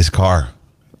smells like Jay's car.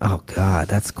 Oh God,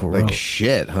 that's gross. Like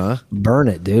shit, huh? Burn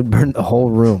it, dude. Burn the whole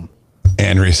room.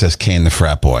 Andrea says Kane the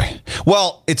frat boy.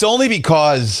 Well, it's only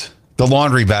because the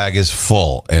laundry bag is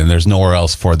full and there's nowhere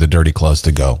else for the dirty clothes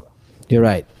to go. You're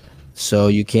right. So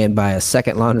you can't buy a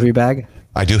second laundry bag?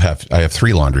 I have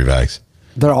 3 laundry bags.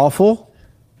 They're all full?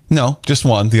 No, just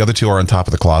one. The other 2 are on top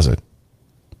of the closet.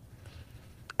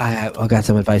 I got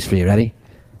some advice for you. Ready?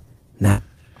 Now,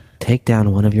 take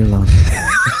down one of your laundry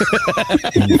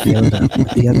bags and fill it up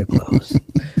with the other clothes.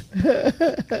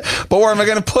 But where am I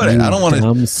going to put it? I don't want to.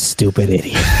 Dumb, stupid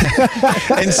idiot.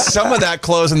 And some of that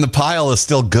clothes in the pile is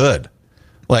still good.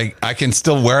 Like I can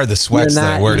still wear the sweats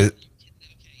that I wear to.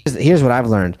 Here's what I've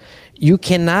learned. You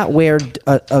cannot wear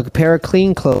a pair of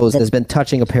clean clothes that has been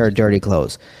touching a pair of dirty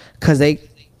clothes because they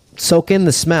soak in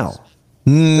the smell.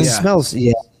 The smells,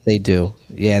 yeah, they do.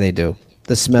 Yeah, they do.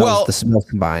 The smells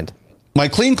combined. My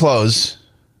clean clothes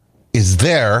is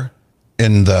there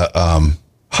in the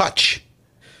hutch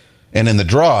and in the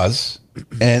drawers,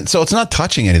 and so it's not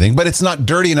touching anything, but it's not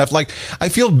dirty enough. Like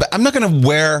I'm not going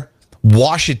to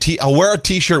I'll wear a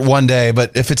t-shirt one day,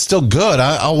 but if it's still good,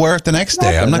 I'll wear it the next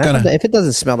day. I'm not going to. If it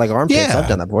doesn't smell like armpits, Yeah. I've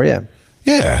done that before. Yeah.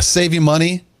 Yeah, save you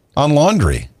money on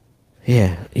laundry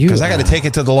Yeah. because I got to take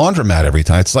it to the laundromat every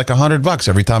time. It's like $100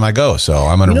 every time I go, so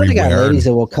I'm going to they got rewear. ladies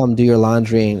that will come do your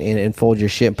laundry and fold your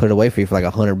shit and put it away for you for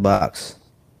like $100.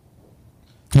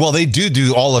 Well, they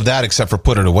do all of that except for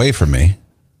put it away from me.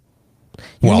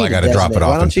 Well, I got to drop it off.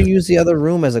 Why don't you use the other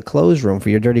room as a clothes room for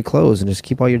your dirty clothes and just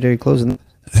keep all your dirty clothes in?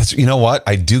 You know what?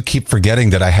 I do keep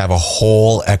forgetting that I have a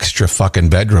whole extra fucking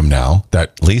bedroom now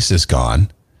that Lisa's gone.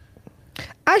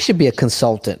 I should be a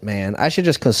consultant, man. I should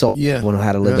just consult people on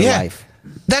how to live their life.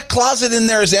 That closet in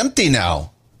there is empty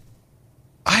now.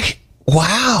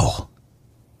 Wow.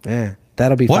 Yeah,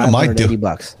 that'll be What am I doing?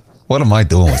 $580. What am I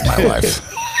doing with my life?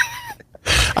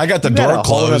 I got the You got door a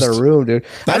whole closed. other room, dude. I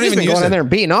I've don't just even been use going it. in there and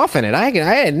beating off in it. I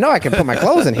didn't know I could put my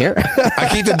clothes in here. I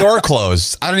keep the door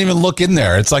closed. I don't even look in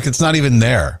there. It's like it's not even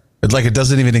there. It's like it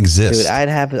doesn't even exist. Dude, I'd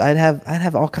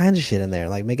have all kinds of shit in there.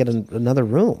 Like make it another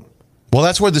room. Well,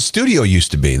 that's where the studio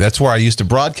used to be. That's where I used to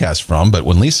broadcast from. But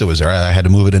when Lisa was there, I had to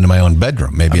move it into my own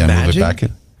bedroom. Maybe I move it back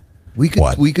in. We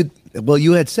could. Well,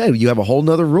 you had said you have a whole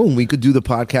nother room. We could do the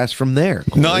podcast from there.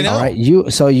 No, I know. All right,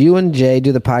 you and Jay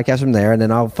do the podcast from there, and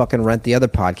then I'll fucking rent the other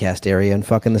podcast area in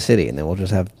fucking the city, and then we'll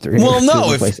just have three. Well,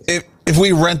 no, places. if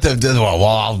we rent well,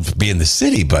 I'll be in the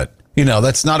city, but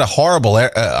that's not a horrible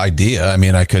idea. I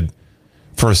mean, I could,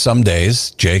 for some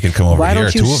days, Jay could come over here.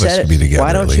 2 of us could be together.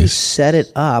 Why don't at you least. set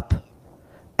it up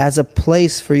as a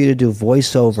place for you to do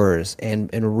voiceovers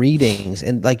and readings,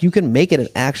 and like you can make it an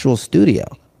actual studio?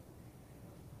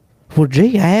 Well,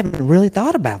 gee, I haven't really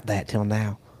thought about that till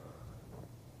now.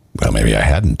 Well, maybe I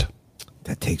hadn't.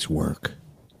 That takes work.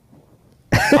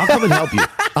 I'll come and help you.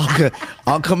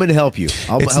 I'll come and help you.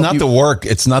 It's not the work.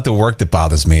 It's not the work that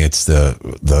bothers me. It's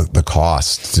the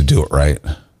cost to do it right.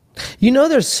 You know,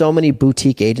 there's so many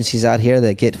boutique agencies out here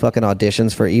that get fucking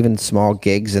auditions for even small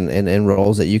gigs and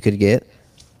roles that you could get.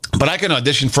 But I can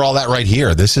audition for all that right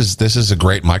here. This is a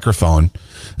great microphone,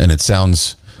 and it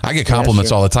sounds. I get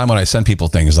compliments all the time when I send people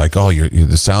things like, "Oh, you're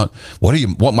the sound. What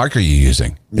mic are you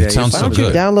using? It sounds so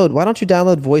good." Why don't you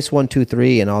download Voice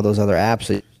 123 and all those other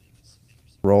apps,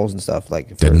 roles and stuff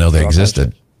like? Didn't know they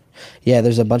existed. Yeah,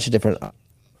 there's a bunch of different.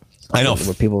 I know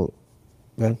where people.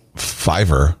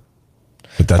 Fiverr,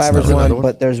 but that's Fiverr's not really one,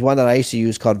 but there's one that I used to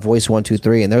use called Voice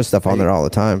 123, and there's stuff on there all the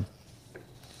time.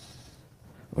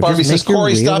 Barbie says,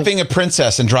 Corey, stop being a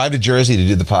princess and drive to Jersey to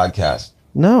do the podcast.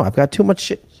 No, I've got too much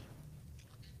shit.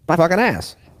 My fucking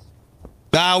ass.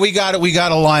 We got it. We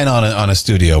got a line on a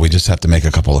studio. We just have to make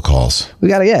a couple of calls. We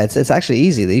got to, it's actually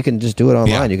easy. You can just do it online.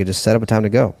 Yeah. You can just set up a time to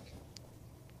go.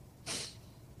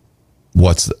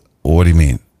 What do you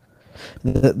mean?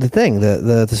 The thing,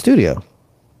 the studio.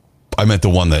 I meant the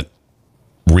one that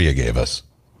Rhea gave us.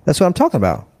 That's what I'm talking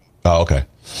about. Oh, okay.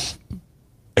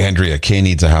 Andrea, Kay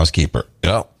needs a housekeeper.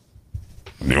 Yeah.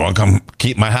 You want to come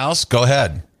keep my house? Go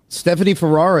ahead. Stephanie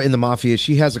Ferrara in the Mafia,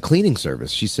 she has a cleaning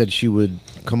service. She said she would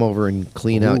come over and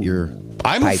clean out your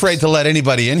I'm pipes. afraid to let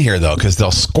anybody in here, though, because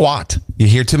they'll squat. You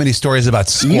hear too many stories about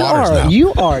squatters now.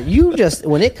 You just,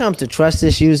 when it comes to trust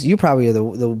issues, you probably are the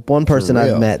one person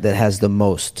I've met that has the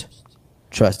most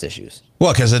trust issues.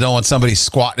 Well, because I don't want somebody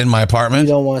squatting in my apartment.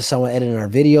 You don't want someone editing our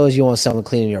videos. You want someone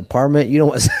cleaning your apartment. You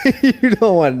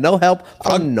don't want no help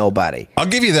from nobody. I'll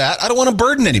give you that. I don't want to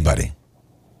burden anybody.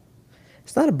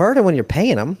 It's not a burden when you're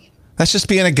paying them. That's just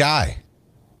being a guy.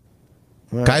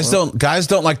 Guys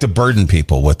don't like to burden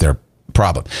people with their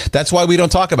problem. That's why we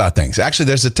don't talk about things. Actually,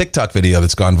 there's a TikTok video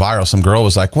that's gone viral. Some girl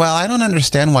was like, well, I don't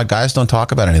understand why guys don't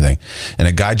talk about anything. And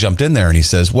a guy jumped in there and he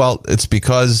says, well, it's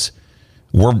because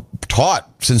we're taught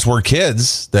since we're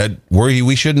kids that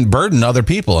we shouldn't burden other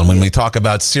people. And when we talk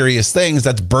about serious things,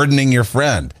 that's burdening your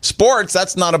friend. Sports,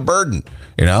 that's not a burden.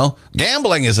 You know,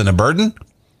 gambling isn't a burden,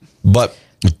 but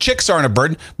chicks aren't a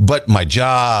burden. But my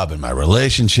job and my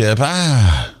relationship,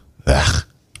 ugh.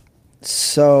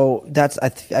 So that's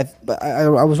I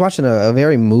was watching a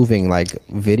very moving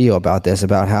video about this,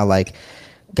 about how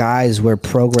guys were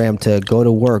programmed to go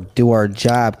to work, do our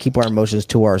job, keep our emotions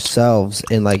to ourselves,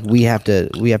 and we have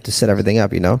to set everything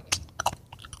up, you know?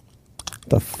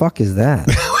 The fuck is that?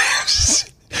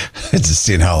 It's just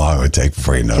seeing how long it would take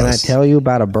before you notice. Can I tell you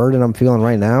about a burden I'm feeling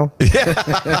right now?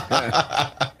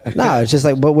 Yeah. No, it's just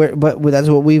but that's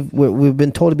what we've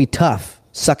been told to be tough.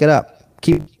 Suck it up.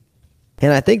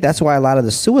 And I think that's why a lot of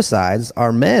the suicides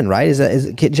are men, right?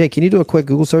 Jay, can you do a quick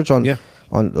Google search on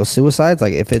suicides?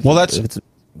 If it's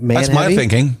man that's my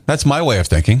thinking. That's my way of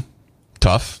thinking.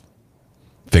 Tough.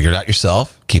 Figure it out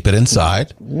yourself. Keep it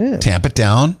inside. Yeah. Tamp it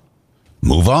down.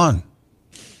 Move on.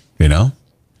 You know?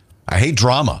 I hate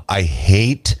drama.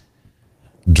 It's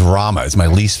my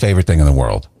least favorite thing in the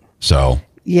world. So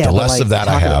the less of that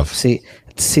I have. See,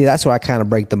 that's why I kind of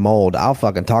break the mold. I'll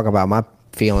fucking talk about my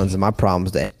feelings and my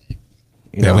problems.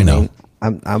 We know.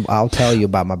 I'll tell you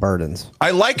about my burdens.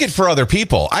 I like it for other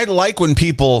people. I like when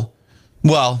people,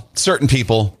 certain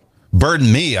people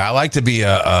burden me. I like to be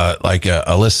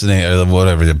a listening or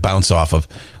whatever to bounce off of.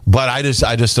 But I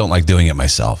just don't like doing it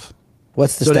myself.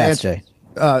 What's the stats, Jay?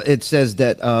 It says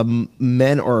that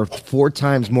men are 4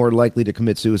 times more likely to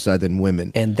commit suicide than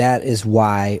women. And that is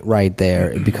why right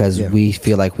there, because we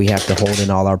feel like we have to hold in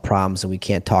all our problems and we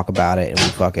can't talk about it,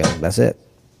 and that's it.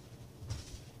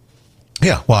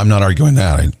 Yeah, well, I'm not arguing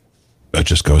that. That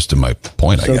just goes to my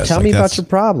point, I guess. So tell me about your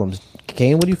problems.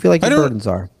 Kane, what do you feel like your burdens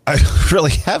are? I don't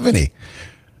really have any.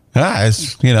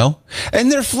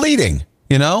 And they're fleeting,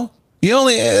 They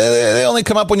only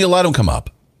come up when you let them come up.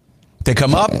 They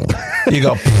come up, you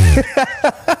go,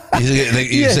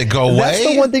 you say go away. That's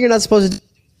the one thing you're not supposed to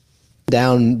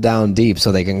do, down deep,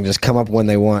 so they can just come up when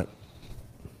they want.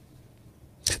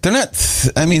 They're not,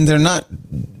 they're not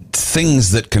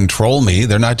things that control me.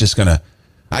 They're not just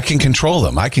I can control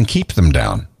them. I can keep them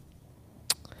down.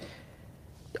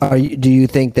 Do you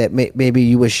think that maybe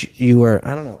you wish you were,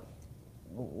 I don't know,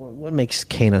 what makes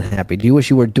Kane unhappy? Do you wish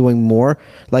you were doing more?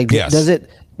 Yes. Does it?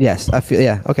 Yes, I feel.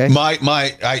 Yeah, okay.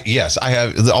 Yes, I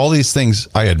have all these things.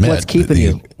 I admit. What's keeping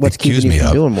you? What's keeping you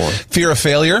from doing more? Fear of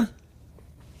failure.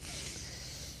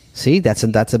 See, that's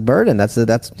a burden. That's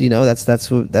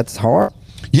hard.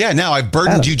 Yeah. Now I've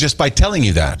burdened you just by telling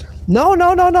you that. No.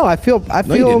 I feel.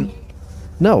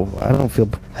 No, I don't feel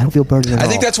burdened at all. I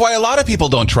think that's why a lot of people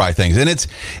don't try things, and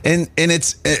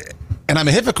And I'm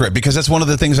a hypocrite because that's one of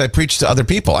the things I preach to other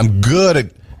people. I'm good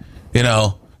at,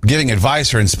 giving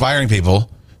advice or inspiring people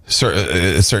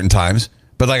at certain times,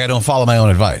 but like I don't follow my own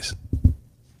advice.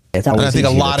 It's And I always think a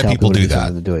easier to lot of tell people do to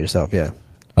that. do it yourself, yeah.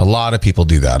 A lot of people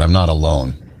do that. I'm not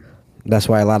alone. That's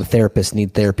why a lot of therapists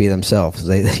need therapy themselves.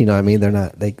 They, you know what I mean? They're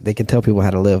not. They can tell people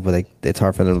how to live, but it's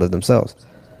hard for them to live themselves.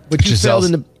 But you failed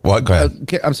in the what? Go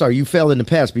ahead. I'm sorry. You failed in the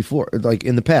past before, like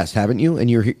in the past, haven't you? And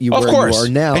you Of where course. you are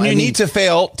now. And you need to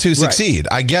fail to succeed.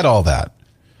 I get all that,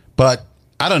 but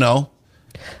I don't know.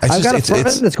 I've got a friend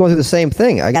that's going through the same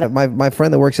thing. I got my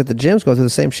friend that works at the gym's going through the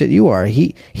same shit you are.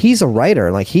 He's a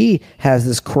writer. Like he has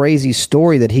this crazy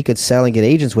story that he could sell and get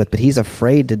agents with, but he's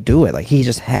afraid to do it. Like he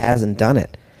just hasn't done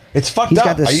it. It's fucked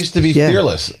up. I used to be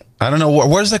fearless. I don't know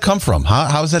where does that come from.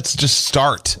 How does that just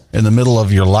start in the middle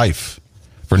of your life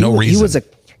for no reason?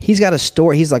 He's got a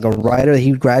story. He's like a writer.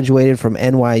 He graduated from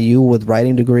NYU with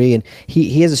writing degree, and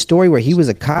he has a story where he was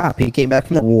a cop. He came back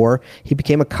from the war. He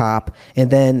became a cop,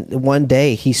 and then one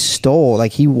day he stole,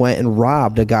 like he went and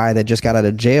robbed a guy that just got out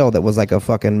of jail that was like a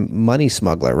fucking money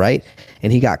smuggler, right?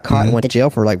 And he got caught and went to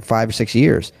jail for like 5 or 6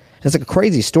 years. It's like a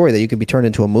crazy story that you could be turned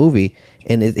into a movie,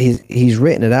 and he's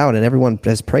written it out, and everyone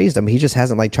has praised him. He just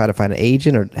hasn't like tried to find an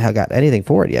agent or got anything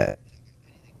for it yet.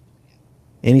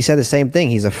 And he said the same thing.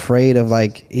 He's afraid of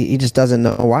he just doesn't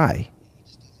know why.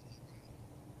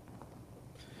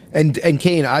 And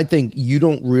Kane, I think you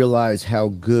don't realize how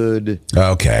good.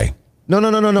 Okay. No.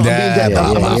 I'm being dead.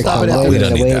 Wait a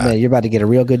minute. You're about to get a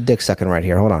real good dick sucking right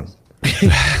here. Hold on.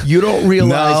 You don't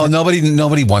realize. No,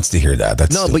 nobody wants to hear that.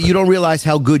 That's stupid. But you don't realize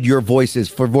how good your voice is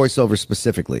for voiceover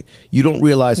specifically. You don't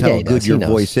realize how good your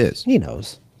voice is. He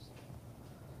knows.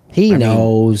 He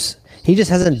knows. He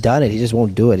just hasn't done it. He just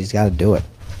won't do it. He's got to do it.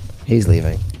 He's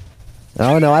leaving.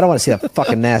 Oh no, I don't want to see that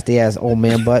fucking nasty ass old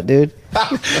man butt, dude.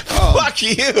 Fuck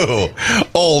you,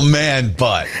 old man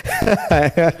butt.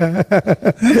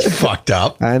 That's fucked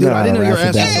up. I know. Dude, I didn't know your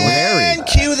ass was so hairy. And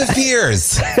cue the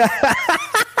fears.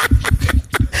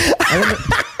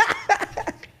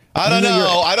 I don't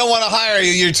know. I don't want to hire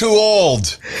you. You're too old.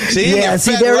 See, yeah, you're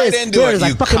see, fed there right it is. into There it it, is. I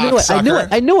you fucking knew it. I knew it.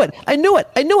 cocksucker. I knew it. I knew it.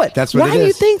 I knew it. That's what Why it do you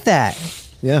is. think that?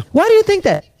 Yeah. Why do you think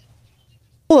that?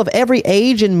 People of every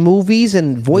age in movies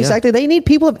and voice acting, they need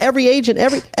people of every age and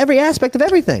every aspect of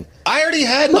everything. I already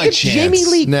had Look my at chance. Jamie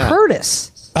Lee Nah.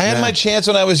 Curtis. I had my chance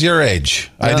when I was your age.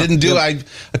 I Yeah. didn't do.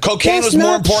 Cocaine That's was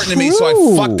more not important to me, so I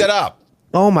true. fucked it up.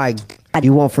 Oh my God,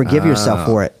 you won't forgive yourself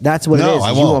for it. That's what No, it is. I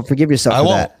You won't. won't forgive yourself I for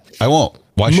won't. that. I won't.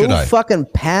 Why should Move I? fucking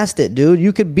past it, dude.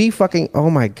 You could be fucking. Oh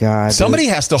my God. dude. Somebody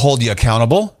has to hold you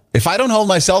accountable. If I don't hold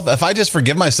myself, if I just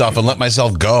forgive myself and let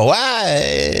myself go,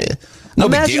 no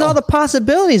big Imagine deal. all the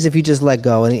possibilities if you just let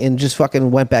go and just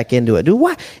fucking went back into it, dude.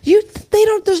 Why they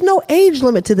don't? There's no age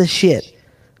limit to this shit.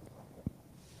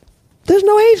 There's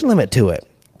no age limit to it.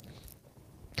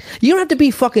 You don't have to be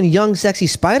fucking young, sexy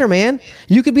Spider-Man.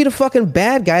 You could be the fucking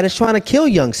bad guy that's trying to kill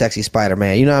young, sexy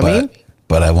Spider-Man. You know what I mean?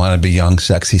 But I want to be young,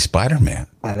 sexy Spider-Man.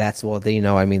 That's that's going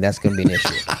to be an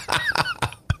issue.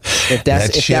 if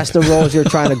that's the roles you're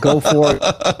trying to go for,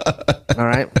 all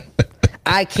right.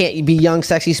 I can't be young,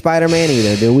 sexy Spider-Man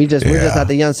either, dude. We're just not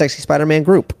the young, sexy Spider-Man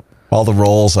group. All the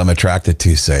roles I'm attracted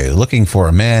to say, looking for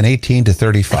a man 18 to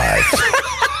 35.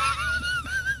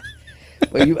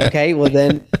 Well,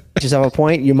 then just have a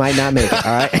point. You might not make it.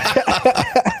 All right.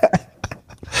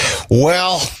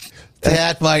 Well,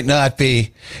 that might not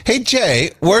be. Hey,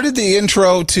 Jay, where did the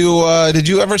intro to, did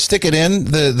you ever stick it in,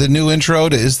 the new intro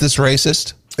to Is This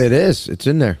Racist? It is. It's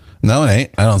in there. No, it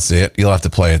ain't. I don't see it. You'll have to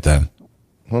play it then.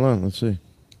 Hold on. Let's see.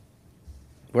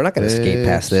 We're not going to escape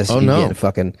past this. Oh, you no.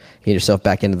 get yourself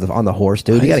back on the horse,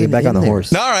 dude. You got to get back on the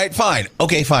horse. All right, fine.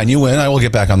 Okay, fine. You win. I will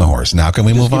get back on the horse. Now, can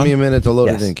we move Give on? me a minute to load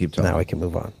Yes. it in. Keep talking. Now we can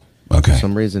move on. Okay. For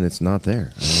some reason, it's not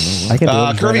there. I don't know why. I can do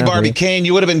it Kirby right now, Barbie dude. Kane,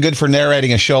 you would have been good for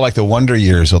narrating a show like The Wonder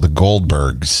Years or The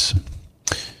Goldbergs.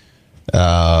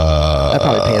 That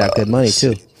probably paid out good money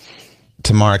too.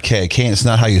 Tamara K. Kane, it's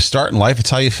not how you start in life, it's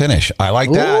how you finish. I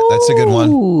like that. That's a good one.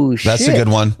 Ooh, That's a shit. good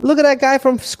one. Look at that guy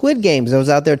from Squid Games that was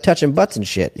out there touching butts and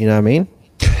shit. You know what I mean?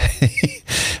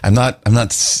 I'm not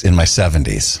in my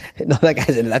 70s. No, that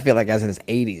guy's I feel like guy's in his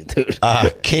 80s,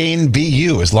 dude. Kane, be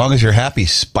you. As long as you're happy,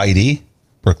 Spidey.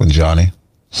 Brooklyn Johnny.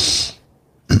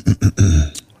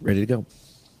 Ready to go.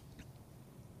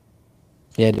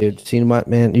 Yeah, dude. See what,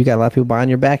 man? You got a lot of people behind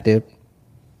your back, dude.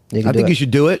 I think you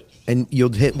should do it, and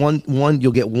you'll hit one.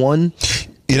 You'll get one.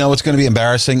 You know what's going to be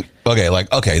embarrassing? Okay,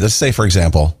 let's say, for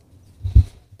example,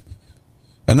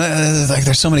 and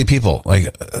there's so many people,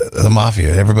 the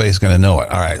mafia, everybody's going to know it.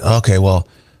 All right, okay, well,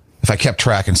 if I kept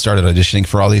track and started auditioning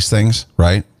for all these things,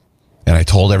 right, and I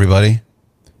told everybody,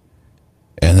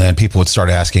 And then people would start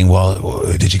asking, well,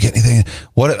 did you get anything?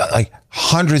 What, like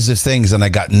hundreds of things, and I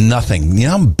got nothing. You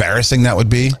know how embarrassing that would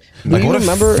be? Like, what a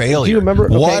failure. Do you remember?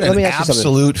 Okay, what let me an ask you something.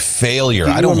 absolute failure.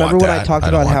 Do you I don't remember want when that. I talked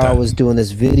about how I was doing this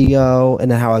video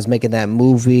and then how I was making that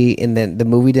movie and then the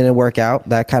movie didn't work out?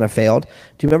 That kind of failed.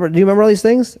 Do you remember all these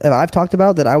things that I've talked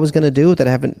about that I was going to do that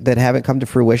haven't come to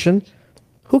fruition?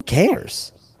 Who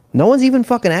cares? No one's even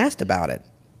fucking asked about it.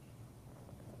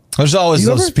 There's always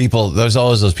those people. There's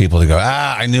always those people that go,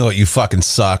 I knew it. You fucking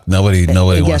suck. Nobody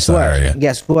wants to hire you.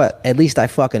 Guess what? At least I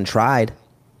fucking tried.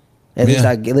 At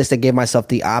least I gave myself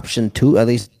the option to at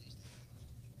least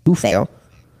to fail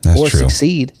or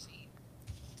succeed.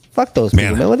 Fuck those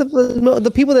people, man.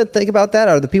 The people that think about that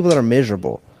are the people that are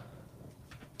miserable.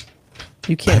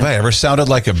 You can't. Have I ever sounded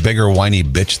like a bigger whiny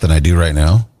bitch than I do right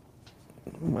now?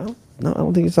 Well, no, I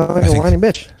don't think you sound like a whiny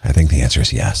bitch. I think the answer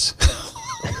is yes.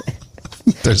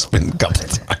 There's been a couple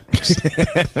times.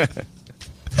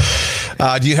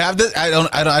 Do you have this?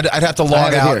 I'd have to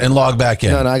log out and log back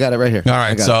in. No, I got it right here. All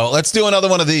right, so let's do another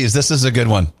one of these. This is a good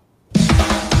one. Is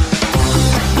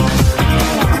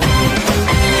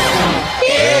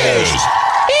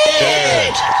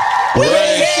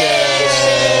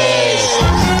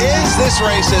this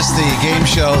racist? The game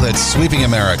show that's sweeping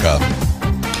America.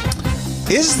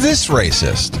 Is this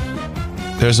racist?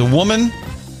 There's a woman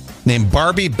named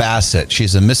Barbie Bassett.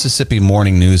 She's a Mississippi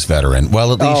Morning News veteran.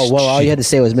 Well, at least all you had to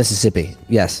say was Mississippi.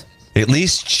 Yes. At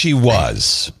least she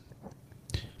was.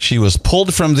 She was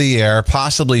pulled from the air,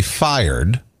 possibly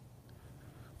fired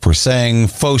for saying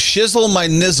 "faux shizzle my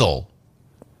nizzle"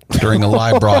 during a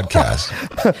live broadcast.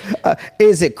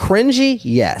 Is it cringy?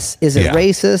 Yes. Is it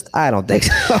racist? I don't think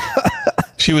so.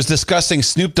 She was discussing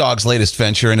Snoop Dogg's latest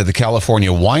venture into the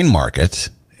California wine market.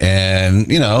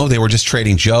 And, you know, they were just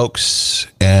trading jokes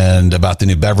and about the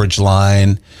new beverage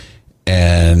line.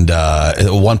 And at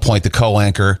one point, the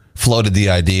co-anchor floated the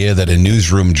idea that a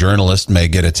newsroom journalist may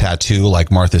get a tattoo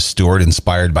like Martha Stewart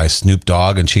inspired by Snoop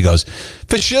Dogg. And she goes,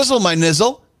 "For shizzle, my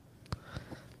nizzle."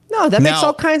 No, that makes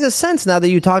all kinds of sense now that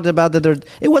you talked about that.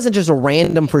 It wasn't just a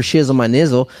random "for shizzle, my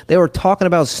nizzle." They were talking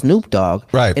about Snoop Dogg.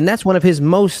 Right. And that's one of his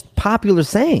most popular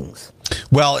sayings.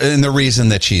 Well, and the reason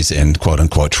that she's in quote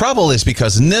unquote trouble is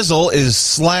because nizzle is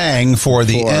slang for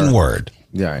the N-word.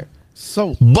 Yeah.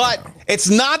 So, but it's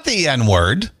not the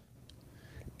N-word.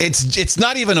 It's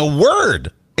not even a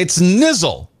word. It's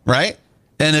nizzle, right?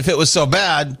 And if it was so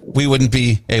bad, we wouldn't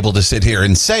be able to sit here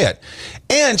and say it.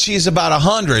 And she's about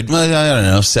 100, I don't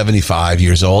know, 75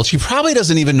 years old. She probably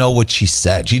doesn't even know what she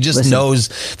said. She just knows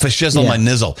for shizzle my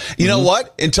nizzle. You know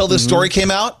what? Until this story came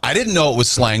out, I didn't know it was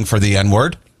slang for the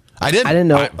N-word. I didn't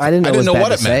know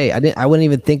what it meant. I wouldn't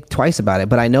even think twice about it.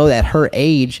 But I know that her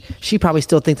age, she probably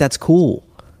still thinks that's cool.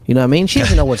 You know what I mean? She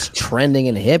doesn't know what's trending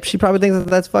and hip. She probably thinks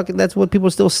that's what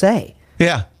people still say.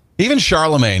 Yeah. Even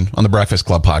Charlemagne on the Breakfast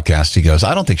Club podcast, he goes,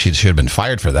 "I don't think she should have been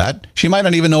fired for that. She might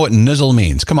not even know what nizzle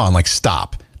means. Come on,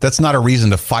 stop. That's not a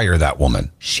reason to fire that woman."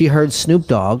 She heard Snoop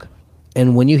Dogg,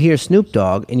 and when you hear Snoop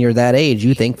Dogg and you're that age,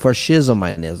 you think "for shizzle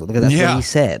my nizzle" because that's what he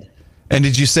said. And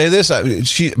did you say this?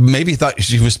 She maybe thought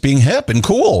she was being hip and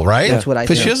cool, right? That's what I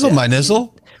think. For shizzle my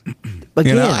nizzle.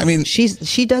 Again, I mean,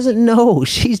 she doesn't know.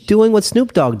 She's doing what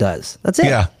Snoop Dogg does. That's it.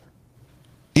 Yeah.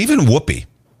 Even Whoopi.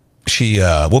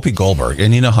 Whoopi Goldberg,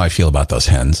 and you know how I feel about those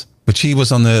hens. But she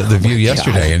was on the View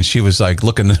yesterday, and she was like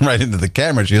looking right into the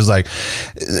camera. She was like,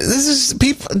 "This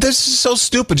is so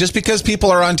stupid. Just because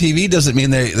people are on TV doesn't mean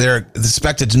they're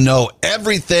expected to know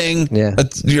everything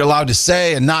that you're allowed to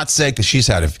say and not say." Because she's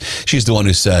the one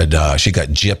who said she got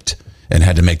gypped and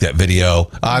had to make that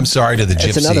video. I'm sorry to the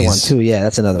gypsies. That's another one too. Yeah,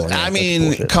 that's another one. I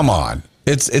mean, come on.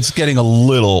 It's getting a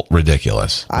little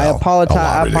ridiculous. I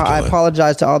apologize. I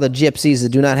apologize to all the gypsies that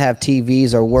do not have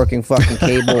TVs or working fucking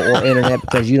cable or internet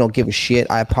because you don't give a shit.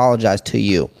 I apologize to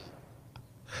you.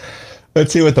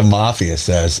 Let's see what the mafia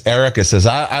says. Erica says,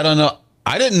 I don't know.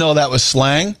 I didn't know that was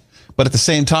slang, but at the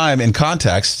same time, in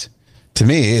context, to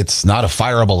me, it's not a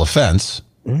fireable offense.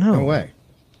 No way.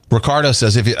 Ricardo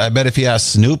says, I bet if he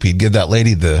asked Snoop, he'd give that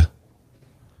lady the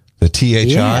THI.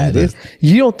 Yeah,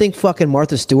 you don't think fucking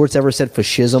Martha Stewart's ever said "for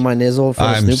shizzle my nizzle"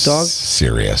 for Snoop Dogg?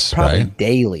 Serious, probably right?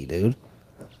 Daily, dude.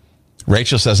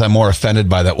 Rachel says, I'm more offended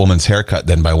by that woman's haircut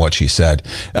than by what she said.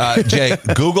 Jay,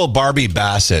 Google Barbie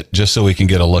Bassett just so we can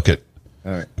get a look at.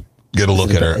 All right. Get a look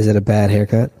at her. Is it a bad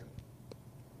haircut?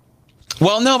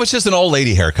 Well, no, it's just an old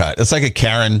lady haircut. It's like a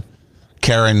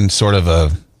Karen sort of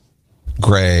a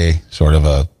gray, sort of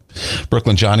a.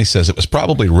 Brooklyn Johnny says it was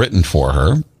probably written for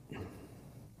her.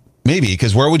 Maybe,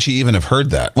 because where would she even have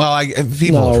heard that? Well,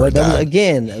 people have heard that.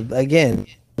 Again, it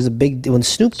was a big when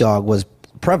Snoop Dogg was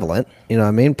prevalent. You know what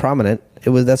I mean? Prominent.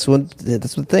 That's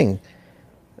the thing.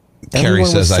 Carrie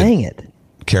Everyone was saying it.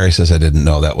 Carrie says I didn't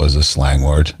know that was a slang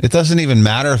word. It doesn't even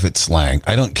matter if it's slang.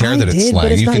 I don't care that it's slang.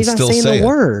 But it's you not, can he's not still saying say the it.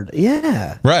 word.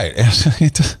 Yeah. Right.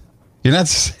 You're not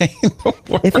saying the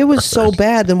word. If it was so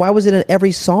bad, then why was it in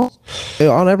every song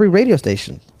on every radio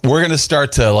station? We're going to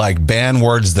start to like ban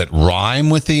words that rhyme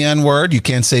with the N word. You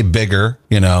can't say bigger,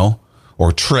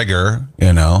 or trigger,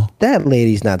 That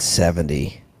lady's not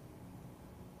 70.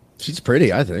 She's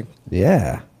pretty, I think.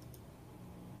 Yeah.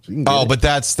 Oh, but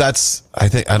that's I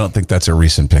don't think that's a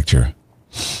recent picture.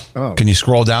 Oh. Can you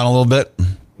scroll down a little bit? Let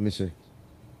me see.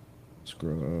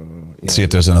 Scroll. Yeah. See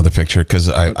if there's another picture, because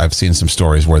I've seen some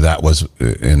stories where that was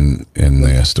in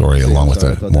the story along with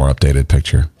a more updated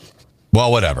picture.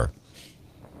 Well, whatever.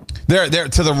 There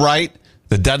to the right,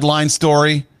 the Deadline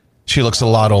story. She looks a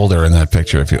lot older in that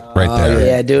picture. If you right there,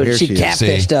 Yeah, dude. Here She she is.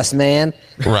 catfished us, man.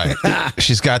 right.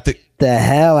 She's got the. The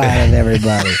hell out of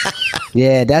everybody.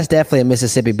 Yeah, that's definitely a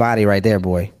Mississippi body right there,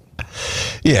 boy.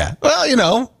 Yeah.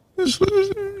 Well,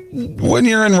 when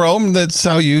you're in Rome, that's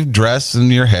how you dress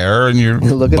and your hair and your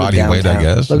Look at body the weight, I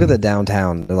downtown. guess. Look at the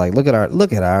downtown. They're like, look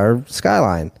at our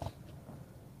skyline.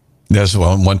 There's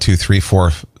 1, 2, 3,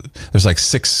 4. There's like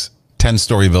 6,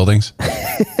 10-story buildings.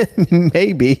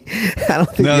 Maybe. I don't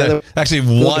think No, the other. actually,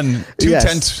 two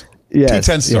Yes.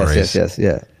 10 stories. Yes.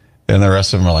 Yeah. And the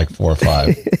rest of them are like 4 or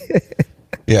 5.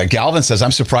 Yeah, Galvin says,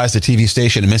 I'm surprised a TV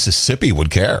station in Mississippi would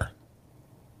care.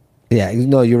 Yeah.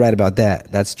 No, you're right about that.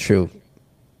 That's true.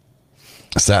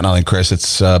 Staten Island Chris,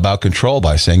 it's about control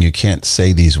by saying you can't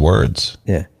say these words.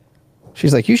 Yeah.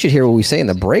 She's like, you should hear what we say in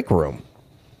the break room.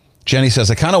 Jenny says,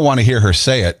 I kind of want to hear her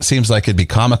say it. Seems like it'd be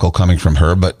comical coming from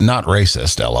her, but not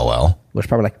racist, LOL. Which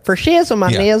probably like, for shizzle, my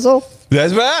Yeah. nizzle.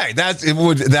 That's right.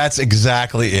 That's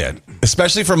exactly it.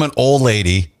 Especially from an old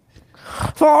lady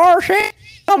For shizzle,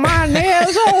 my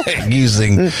nizzle.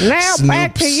 using Now Snoop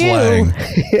back to slang.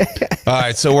 you. All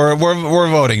right, so we're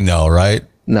voting no, right?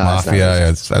 No, it's not Mafia.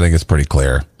 I think it's pretty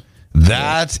clear.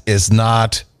 That is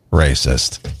not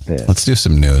racist. Yeah. Let's do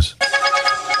some news. And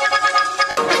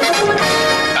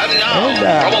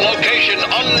now, from a location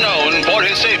unknown for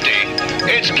his safety,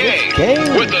 it's King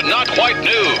with the Not Quite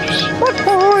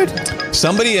News.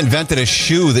 Somebody invented a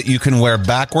shoe that you can wear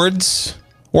backwards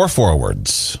or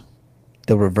forwards.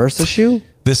 The reverse the shoe?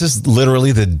 This is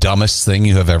literally the dumbest thing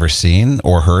you have ever seen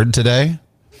or heard today.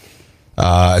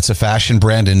 It's a fashion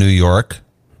brand in New York.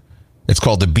 It's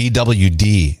called the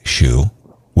BWD shoe,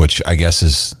 which I guess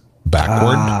is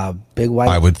backward, Big white.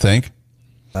 I would think.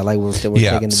 I like we're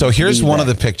Yeah. taking So here's the one of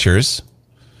the back. pictures.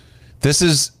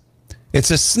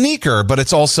 It's a sneaker, but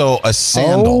it's also a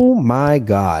sandal. Oh my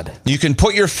God. You can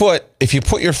put your foot, if you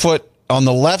put your foot on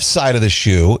the left side of the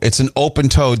shoe, it's an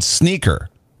open-toed sneaker,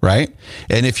 right?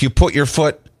 And if you put your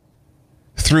foot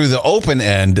through the open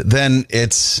end, then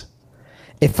it's...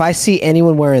 If I see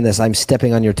anyone wearing this, I'm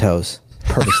stepping on your toes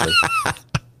purposely.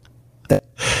 That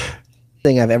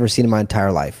thing I've ever seen in my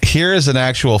entire life. Here is an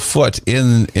actual foot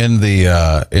in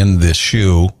the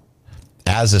shoe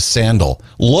as a sandal.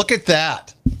 Look at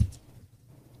that.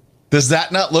 Does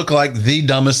that not look like the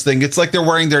dumbest thing? It's like they're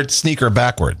wearing their sneaker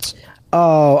backwards.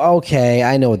 Oh, okay.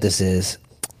 I know what this is.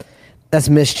 That's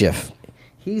Mischief.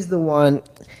 He's the one.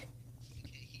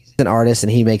 He's an artist,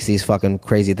 and he makes these fucking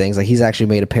crazy things. Like he's actually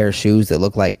made a pair of shoes that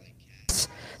look like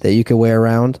that you can wear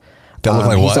around. That look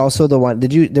like he's what? also the one.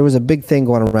 There was a big thing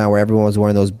going around where everyone was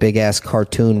wearing those big ass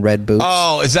cartoon red boots.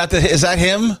 Oh, is that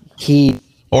him He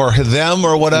or them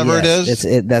or whatever it yes,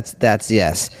 is? That's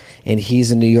yes. And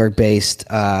he's a New York based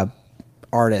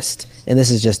artist. And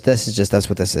that's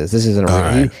what this is. This isn't a real,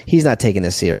 right. he's not taking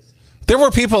this serious. There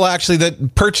were people actually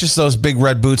that purchased those big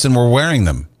red boots and were wearing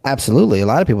them. Absolutely. A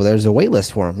lot of people. There's a wait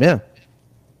list for them.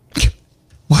 Yeah.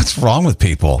 What's wrong with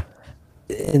people?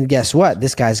 And guess what?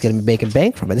 This guy's going to be making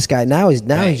bank from it. This guy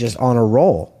he's just on a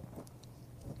roll.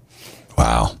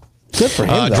 Wow. Good for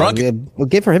him, though. Drunk- Well,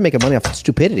 good for him making money off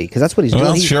stupidity because that's what he's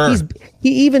Well, doing. sure.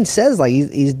 He even says like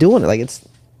he's doing it like it's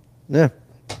yeah.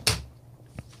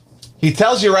 He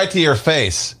tells you right to your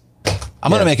face, I'm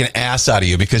going to make an ass out of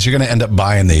you because you're going to end up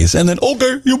buying these. And then,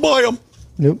 okay, you buy them.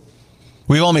 Nope.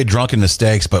 We've all made drunken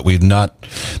mistakes, but we've not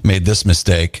made this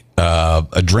mistake.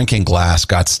 A drinking glass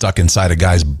got stuck inside a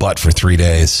guy's butt for 3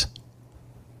 days.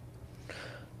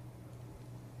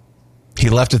 He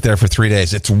left it there for 3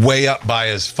 days. It's way up by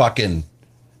his fucking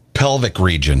pelvic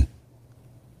region.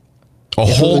 A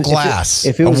whole glass.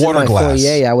 If it was a water in my glass.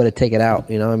 foyer, I would have taken it out.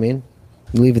 You know what I mean?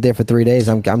 You leave it there for 3 days.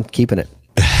 I'm keeping it.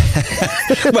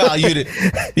 Well,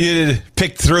 you'd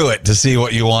pick through it to see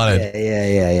what you wanted.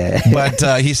 Yeah.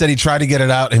 But he said he tried to get it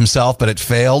out himself, but it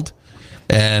failed.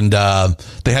 And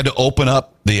they had to open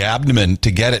up the abdomen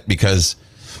to get it because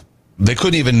they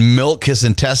couldn't even milk his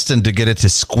intestine to get it to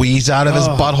squeeze out of his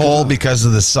butthole because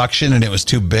of the suction, and it was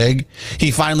too big.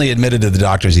 He finally admitted to the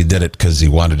doctors he did it because he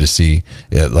wanted to see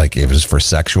it, like it was for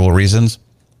sexual reasons.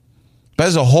 But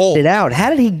as a whole, It out. How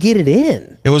did he get it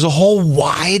in? it was a whole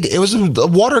wide. It was a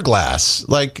water glass.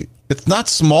 Like it's not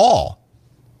small.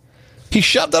 He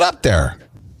shoved it up there.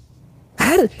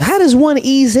 How does one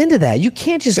ease into that? You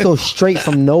can't just go straight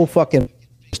from no fucking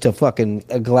to fucking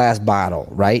a glass bottle,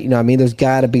 right? You know what I mean? There's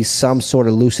got to be some sort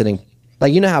of loosening.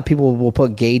 Like, you know how people will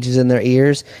put gauges in their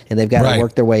ears and they've got to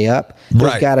work their way up?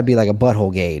 There's got to be like a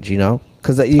butthole gauge, you know?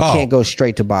 Because you can't go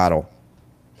straight to bottle.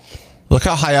 Look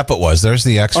how high up it was. There's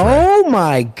the x-ray. Oh,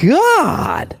 my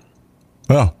God.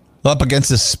 Oh, up against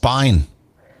his spine.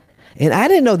 And I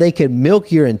didn't know they could milk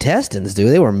your intestines, dude.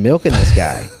 They were milking this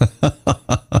guy.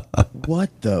 What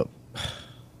the?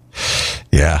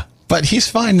 Yeah, but he's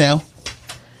fine now.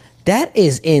 That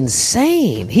is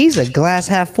insane. He's a glass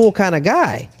half full kind of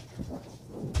guy.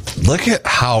 Look at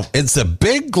how it's a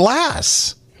big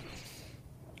glass.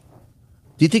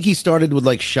 Do you think he started with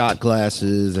like shot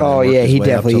glasses? And Oh worked yeah, his he way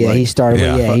up definitely. to, Yeah, like- he started.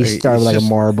 Yeah. With, he started with like It's a just-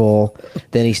 marble.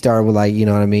 Then he started with like, you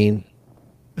know what I mean.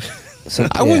 So,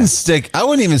 I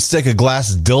wouldn't even stick a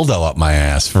glass dildo up my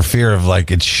ass for fear of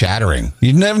like it shattering.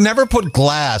 You never put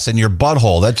glass in your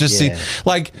butthole. That just Yeah. seems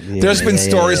like there's been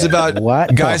stories about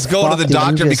What guys the going to fuck the did you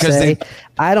doctor just because say? they.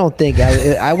 I don't think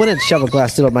I wouldn't shove a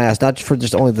glass dildo up my ass, not for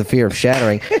just only the fear of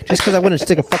shattering, just because I wouldn't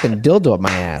stick a fucking dildo up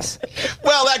my ass.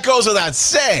 Well, that goes without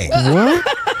saying. What?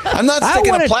 I'm not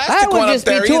sticking a plastic I would one up just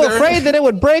be there too either. afraid that it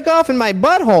would break off in my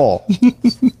butthole.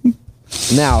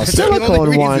 Now, the only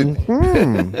silicone one.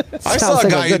 reason. I saw Sounds a like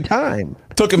guy a good time.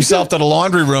 took himself to the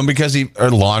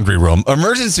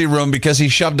emergency room because he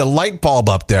shoved a light bulb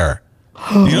up there.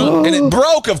 You know, and it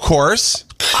broke, of course.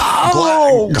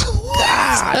 Oh,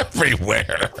 Glass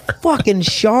everywhere. fucking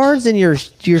shards in your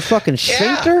fucking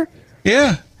sphincter.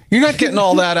 Yeah, you're not getting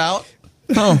all that out.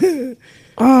 Oh.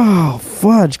 Oh,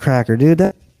 fudge cracker, dude.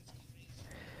 That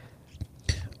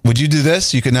Would you do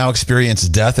this? You can now experience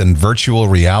death in virtual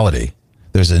reality.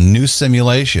 There's a new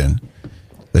simulation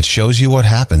that shows you what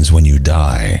happens when you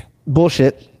die.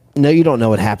 bullshit. No, you don't know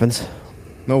what happens.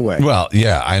 No way. Well,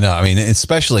 yeah, I know. I mean,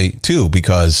 especially, too,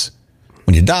 because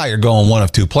when you die, you're going one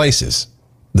of two places.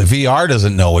 The VR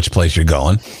doesn't know which place you're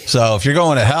going. So if you're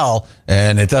going to hell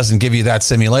and it doesn't give you that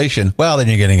simulation, well, then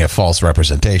you're getting a false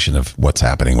representation of what's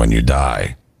happening when you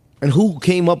die. And who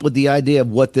came up with the idea of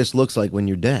what this looks like when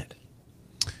you're dead?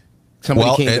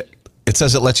 Well, it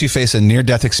says it lets you face a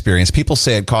near-death experience. People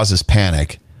say it causes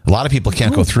panic. A lot of people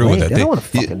can't go through with it. I don't want to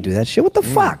fucking do that shit. What the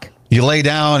fuck? You lay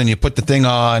down and you put the thing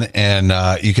on, and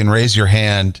you can raise your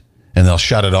hand, and they'll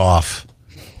shut it off,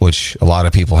 which a lot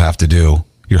of people have to do.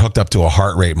 You're hooked up to a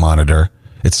heart rate monitor.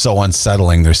 It's so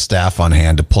unsettling. There's staff on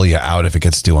hand to pull you out if it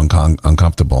gets too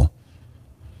uncomfortable.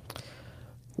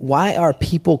 Why are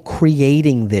people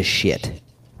creating this shit?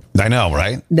 I know,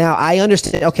 right? Now, I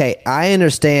understand. Okay, I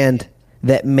understand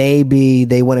that maybe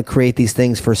they want to create these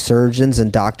things for surgeons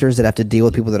and doctors that have to deal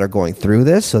with people that are going through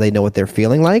this, so they know what they're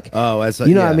feeling like. Oh, as a-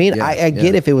 you know what I yeah, mean? yeah, I get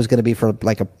yeah. if it was going to be for a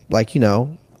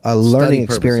learning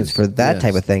experience purposes, for that yes.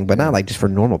 type of thing, but not like just for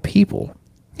normal people.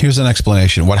 Here's an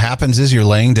explanation. What happens is you're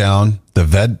laying down, the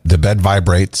bed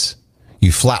vibrates,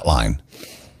 you flatline.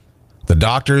 The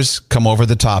doctors come over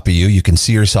the top of you. You can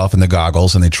see yourself in the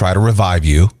goggles, and they try to revive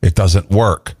you. It doesn't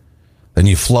work. Then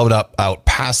you float out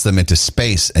past them into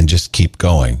space and just keep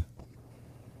going.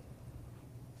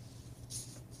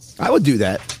 I would do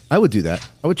that. I would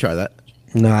try that.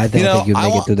 No, I don't You know, think you'd I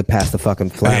make want- it through the past the fucking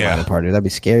flatlining Yeah. part, dude. That'd be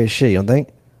scary as shit. You don't think?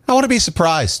 I want to be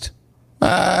surprised.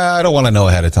 I don't want to know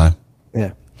ahead of time.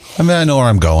 Yeah. I mean, I know where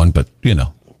I'm going, but, you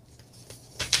know.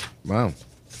 Wow.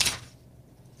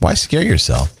 Why scare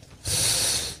yourself?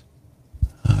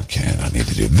 Okay, I don't need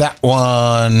to do that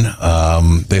one.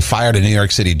 They fired a New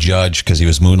York City judge because he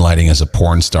was moonlighting as a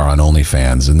porn star on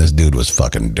OnlyFans, and this dude was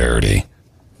fucking dirty.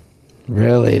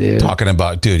 Really, dude? Talking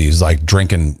about, dude, he's like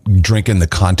drinking the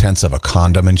contents of a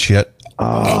condom and shit.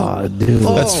 Oh, dude.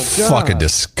 That's fucking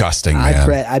disgusting, I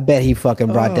man. I bet he fucking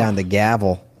brought down the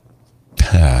gavel.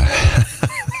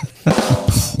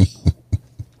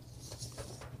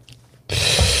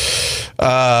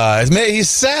 He's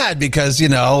sad because, you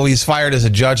know, he's fired as a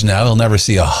judge now. He'll never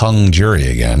see a hung jury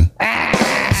again.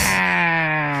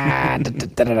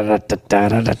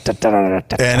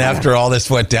 And after all this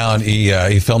went down,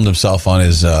 he filmed himself on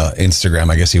his Instagram.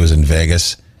 I guess he was in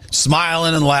Vegas,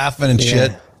 smiling and laughing and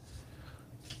shit,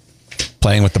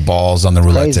 playing with the balls on the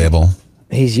roulette Crazy. table.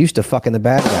 He's used to fucking the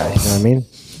bad guys. You know what I mean?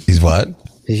 He's what?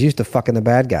 He's used to fucking the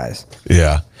bad guys.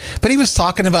 Yeah. But he was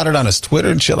talking about it on his Twitter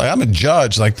and shit. Like, I'm a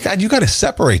judge. Like, God, you got to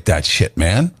separate that shit,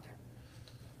 man.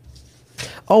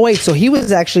 Oh wait, so he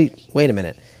was actually. Wait a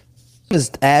minute. He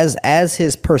was as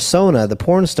his persona, the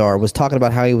porn star, was talking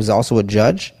about how he was also a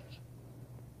judge.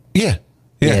 Yeah.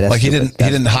 Yeah, that's like he stupid.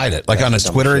 didn't hide it. Like on his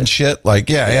Twitter and shit. Like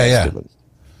yeah. Stupid.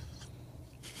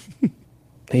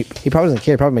 He probably doesn't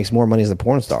care. He probably makes more money as a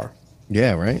porn star.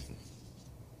 Yeah, right.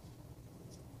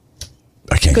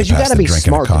 I can't Because get you past got to the be drinking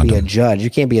smart a to be a condom. judge. You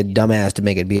can't be a dumbass to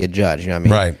make it be a judge. You know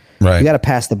what I mean? Right. You got to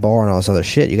pass the bar and all this other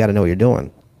shit. You got to know what you're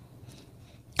doing.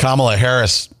 Kamala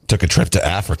Harris took a trip to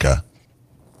Africa.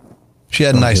 She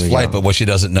had a nice here we flight, go. but what she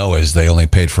doesn't know is they only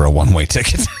paid for a one-way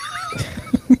ticket.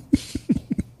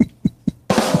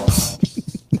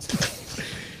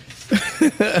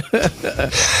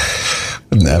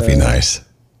 Wouldn't that be nice?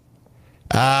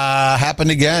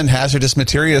 Happened again. Hazardous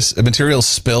materials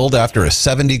spilled after a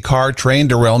 70-car train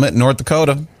derailment in North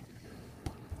Dakota.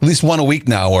 At least one a week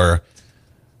now where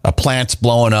a plant's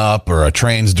blowing up or a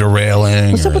train's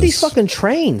derailing. What's up or with these it's- fucking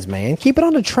trains, man? Keep it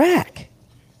on the track.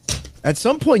 At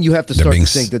some point, you have to They're start being,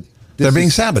 to think that they're being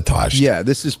is- sabotaged. Yeah,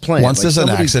 this is planned. Once Like, is an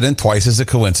somebody- accident, twice is a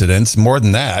coincidence. More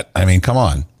than that, I mean, come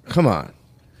on. Come on.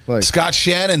 Like, Scott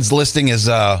Shannon's listing his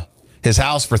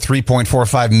house for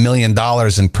 $3.45 million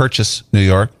in Purchase, New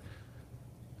York.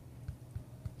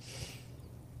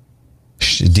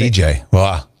 DJ.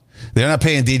 Well, they're not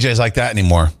paying DJs like that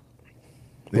anymore.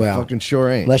 they Well, fucking sure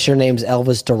ain't. Unless your name's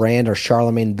Elvis Duran or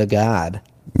Charlemagne the God.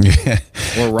 Yeah.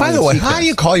 Or By Ryan the way, Seacrest. how do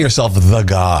you call yourself the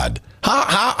God?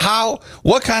 How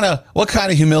what kind of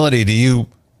humility do you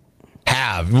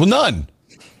have? Well, none.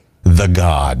 The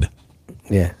God.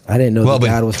 Yeah, I didn't know Well, the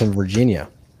but- God was from Virginia.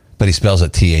 But he spells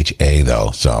it THA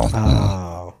though, so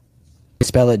Oh.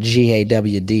 Spell it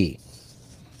GAWD.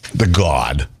 the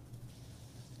God.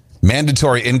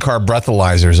 Mandatory in-car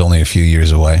breathalyzer is only a few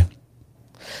years away.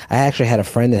 I actually had a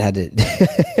friend that had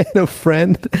to, a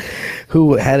friend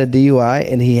who had a DUI,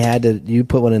 and he had to. You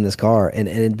put one in his car,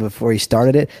 and before he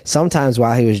started it, sometimes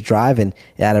while he was driving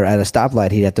at a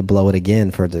stoplight, he'd have to blow it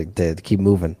again for it to keep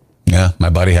moving. Yeah, my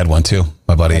buddy had one too.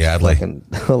 My buddy Adley. Fucking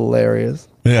hilarious.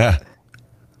 Yeah.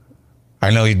 I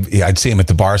know I'd see him at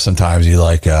the bar sometimes. He's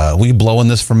like, will you blow in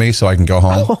this for me so I can go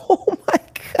home? Oh my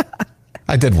God!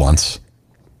 I did once.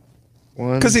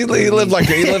 Because he lived like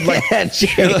Yeah,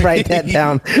 Jay, write that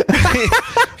down.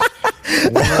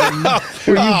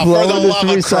 Were you Oh, for blowing the this love for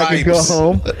me of so I could go Christ.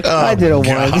 home? I did it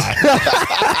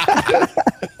once.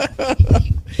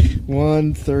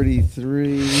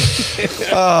 133.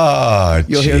 Oh,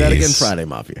 You'll hear that jeez. again Friday,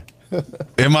 Mafia.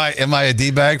 Am I a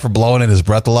D-bag for blowing in his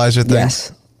breathalyzer thing?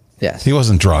 Yes. He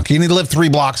wasn't drunk. He lived 3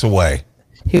 blocks away.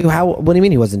 What do you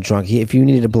mean he wasn't drunk? If you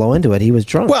needed to blow into it, he was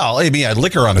drunk. Well, I mean, he had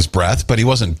liquor on his breath, but he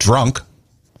wasn't drunk.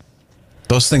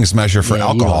 Those things measure for Yeah, you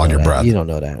alcohol don't on know your that. breath. You don't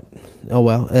know that. Oh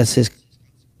well, that's his.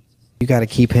 You got to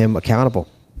keep him accountable.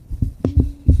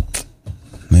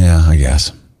 Yeah, I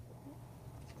guess.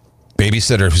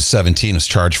 Babysitter who's 17 was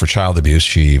charged for child abuse.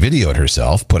 She videoed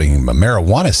herself putting a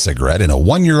marijuana cigarette in a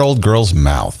 1-year-old girl's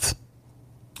mouth.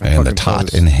 And the fucking tot saw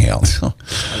this. inhaled. saw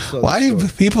Why this do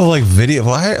story. people like video?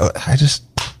 Why? I just.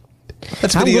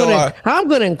 Let's video. I'm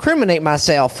gonna incriminate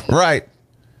myself. Right.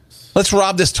 Let's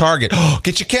rob this Target.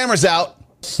 Get your cameras out.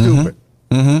 Stupid.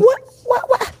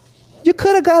 What? You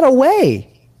could have got away.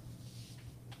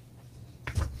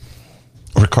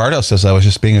 Ricardo says I was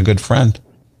just being a good friend.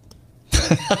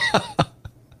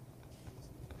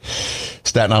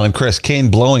 Staten Island Chris, Kane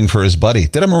blowing for his buddy.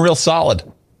 Did him a real solid.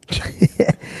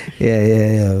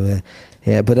 Yeah.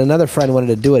 But another friend wanted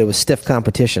to do it. It was stiff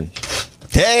competition.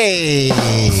 Hey!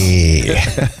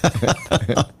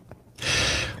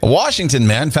 A Washington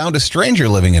man found a stranger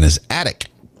living in his attic.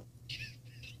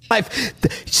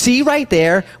 See right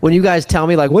there when you guys tell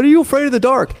me like, "What are you afraid of the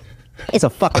dark?" It's a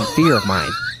fucking fear of mine.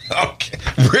 Okay.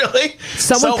 Really?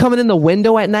 Someone So- coming in the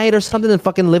window at night or something and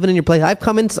fucking living in your place. I've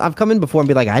come in before and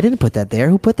be like, I didn't put that there.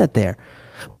 Who put that there?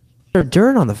 There's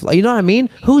dirt on the floor. You know what I mean?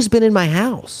 Who's been in my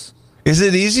house? Is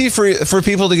it easy for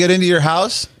people to get into your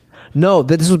house? No,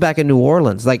 this was back in New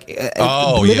Orleans. Like, living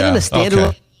in a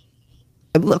standalone.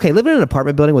 Okay, living in an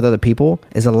apartment building with other people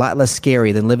is a lot less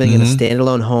scary than living in a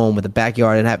standalone home with a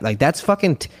backyard and have that's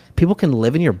fucking. People can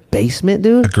live in your basement,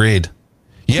 dude. Agreed.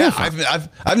 Yeah,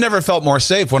 I've never felt more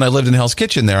safe when I lived in Hell's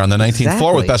Kitchen there on the 19th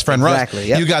floor with best friend Russ. Exactly,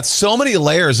 yep. You got so many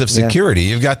layers of security.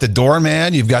 You've got the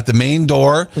doorman, you've got the main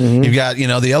door, you've got the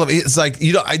elevator. It's like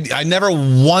I never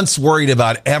once worried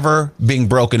about ever being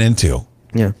broken into.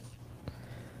 Yeah.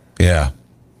 Yeah.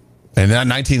 And that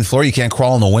 19th floor, you can't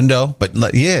crawl in the window.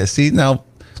 But yeah, see, now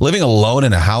living alone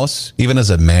in a house, even as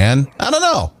a man, I don't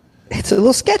know. It's a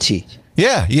little sketchy.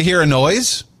 Yeah, you hear a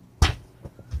noise.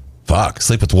 Fuck,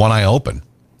 sleep with one eye open.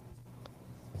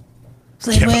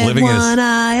 Sleep Yeah, but with living in one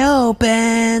eye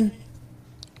open.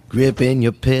 Gripping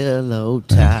your pillow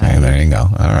Okay, tight. there you go.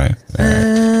 All right.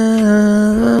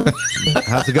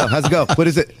 How's it go? How's it go? What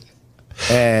is it?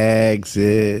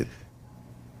 Exit.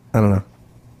 I don't know.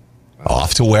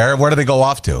 Off to where? Where do they go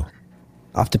off to?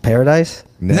 Off to paradise?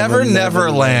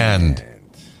 Neverland.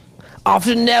 Off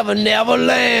to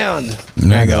Neverland.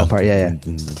 There you go. Part, yeah.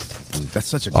 That's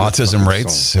such a good Autism fucking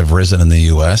rates song. have risen in the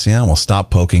U.S. Yeah, well,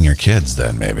 stop poking your kids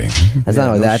then, maybe. That's not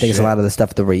only no that. I think it's a shit. lot of the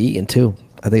stuff that we're eating too.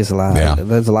 I think it's a lot. Yeah.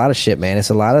 There's a lot of shit, man.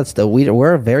 It's a lot of stuff.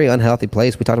 We're a very unhealthy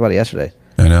place. We talked about it yesterday.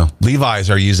 I know.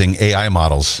 Levi's are using AI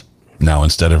models now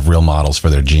instead of real models for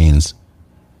their jeans.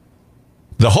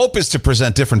 The hope is to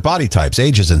present different body types,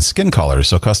 ages, and skin colors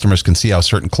so customers can see how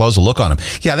certain clothes will look on them.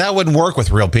 Yeah, that wouldn't work with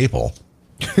real people.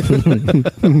 How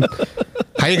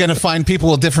are you going to find people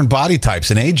with different body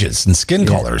types and ages and skin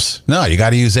colors? No, you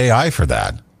got to use AI for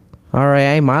that.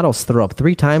 RAI models throw up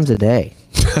 3 times a day.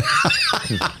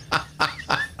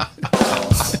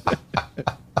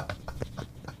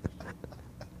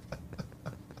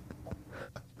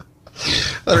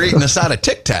 They're eating us out of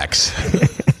Tic Tacs.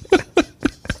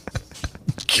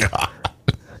 God.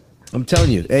 I'm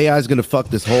telling you, AI is going to fuck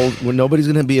this whole. When nobody's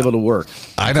going to be able to work.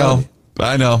 I know.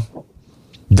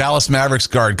 Dallas Mavericks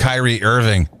guard Kyrie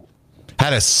Irving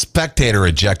had a spectator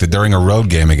ejected during a road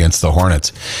game against the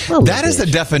Hornets. Oh, That is the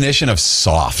bitch. definition of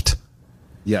soft,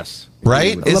 Yes.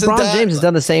 right? Isn't LeBron that James has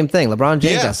done the same thing. LeBron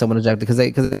James Yeah. got someone ejected because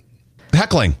they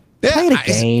heckling? Yeah, played a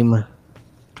game.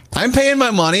 I'm paying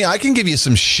my money. I can give you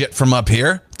some shit from up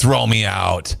here. Throw me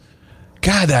out.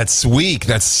 God, that's weak.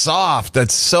 That's soft.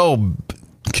 That's so.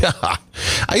 God.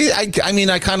 I mean,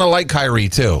 I kind of like Kyrie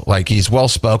too. Like, he's well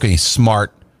spoken. He's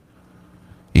smart.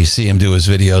 You see him do his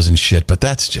videos and shit, but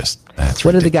that's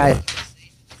What did the guy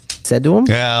said to him?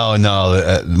 Oh,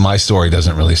 no. My story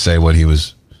doesn't really say what he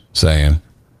was saying.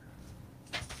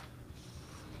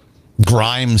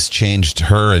 Grimes changed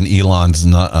her and Elon's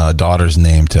daughter's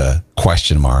name to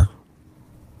question mark.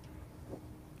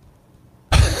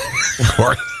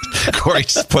 Corey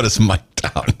just put his mic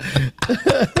down.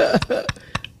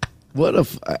 What a.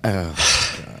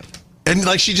 And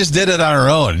like, she just did it on her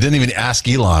own. Didn't even ask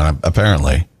Elon,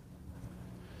 apparently.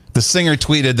 The singer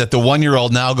tweeted that the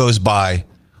 1-year-old now goes by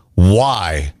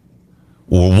why?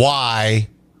 Why?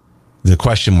 The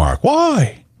question mark.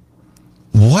 Why?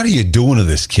 What are you doing to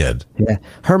this kid? Yeah.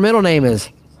 Her middle name is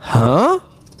Huh?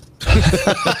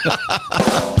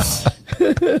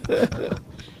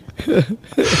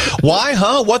 Why,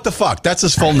 huh? What the fuck? That's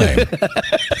his full name.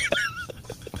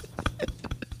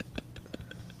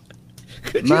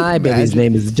 My baby's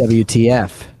name is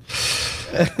WTF.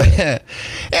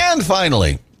 And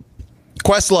finally,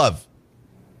 Questlove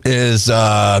is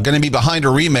going to be behind a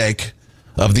remake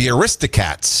of the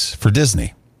Aristocats for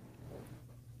Disney.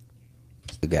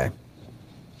 Good guy.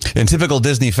 In typical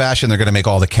Disney fashion, they're going to make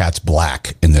all the cats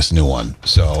black in this new one.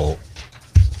 So,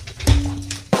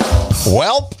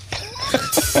 well,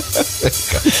 because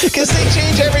they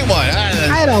change everyone.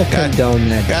 I don't condone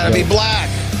that. Got to be black.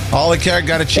 All the characters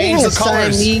got to change the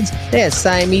colors. They had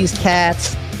Siamese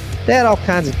cats. They had all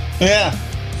kinds of. Yeah.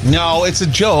 No, it's a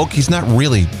joke. He's not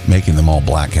really making them all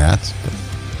black cats.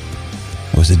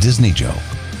 It was a Disney joke.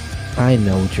 I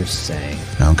know what you're saying.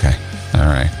 Okay. All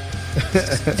right.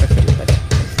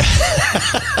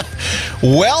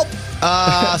 Well,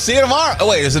 see you tomorrow. Oh,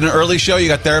 wait, is it an early show? You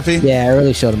got therapy? Yeah,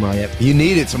 early show tomorrow. Yep. You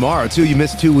need it tomorrow too. You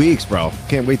missed 2 weeks, bro.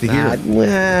 Can't wait to hear it.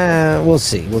 We'll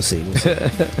see.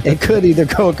 It could either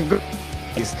go.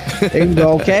 It can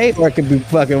go okay, or it could be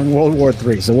fucking World War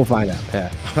III. So we'll find out.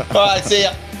 Yeah. All right, see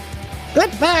ya.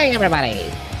 Goodbye, everybody.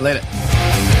 Later.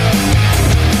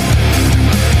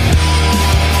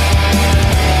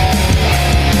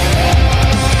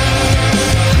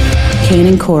 Kane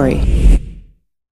and Corey.